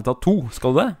skal vel aldri ta 2,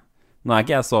 skal du det? Nå er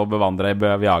ikke jeg så bevandret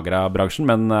i Viagra-bransjen,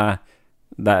 men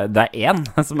det er 1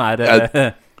 som er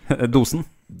dosen.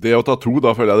 Det å ta 2,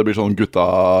 da føler jeg det blir sånn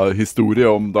gutta-historie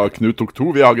om da Knut tok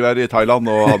 2 Viagraer i Thailand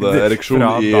og hadde ereksjon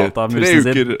i 3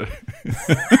 uker.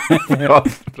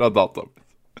 fra data.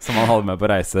 Som han hadde med på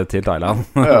reise til Thailand.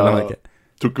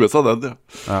 Tok med seg den,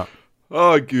 ja.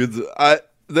 Gud,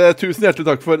 tusen hjertelig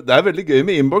takk for. Det er veldig gøy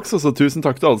med innboks, så tusen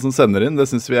takk til alle som sender inn. Det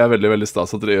synes vi er veldig, veldig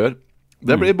stas at dere gjør.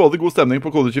 Det blir både god stemning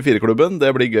på Kode 24-klubben, det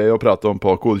blir gøy å prate om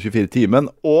på Kode 24-timen,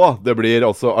 og det blir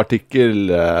også artikkel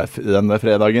denne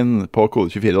fredagen på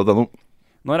kode24.no.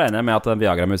 Nå regner jeg med at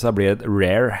Viagra-musa blir et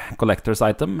rare collector's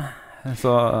item.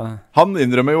 Så han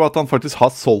innrømmer jo at han faktisk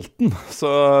har solgt den. Så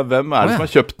hvem er det som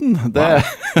har kjøpt den?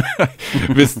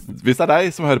 Hvis det er deg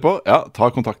som hører på, ja,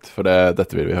 ta kontakt, for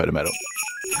dette vil vi høre mer om.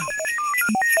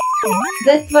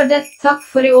 Det var det. Takk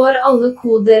for i år, alle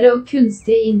kodere og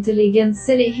kunstige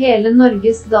intelligenser i hele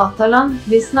Norges dataland.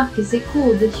 Vi snakkes i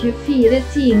Kode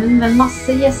 24-timen med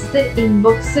masse gjester,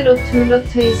 innbokser og tull og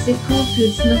tøys i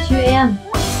 2021.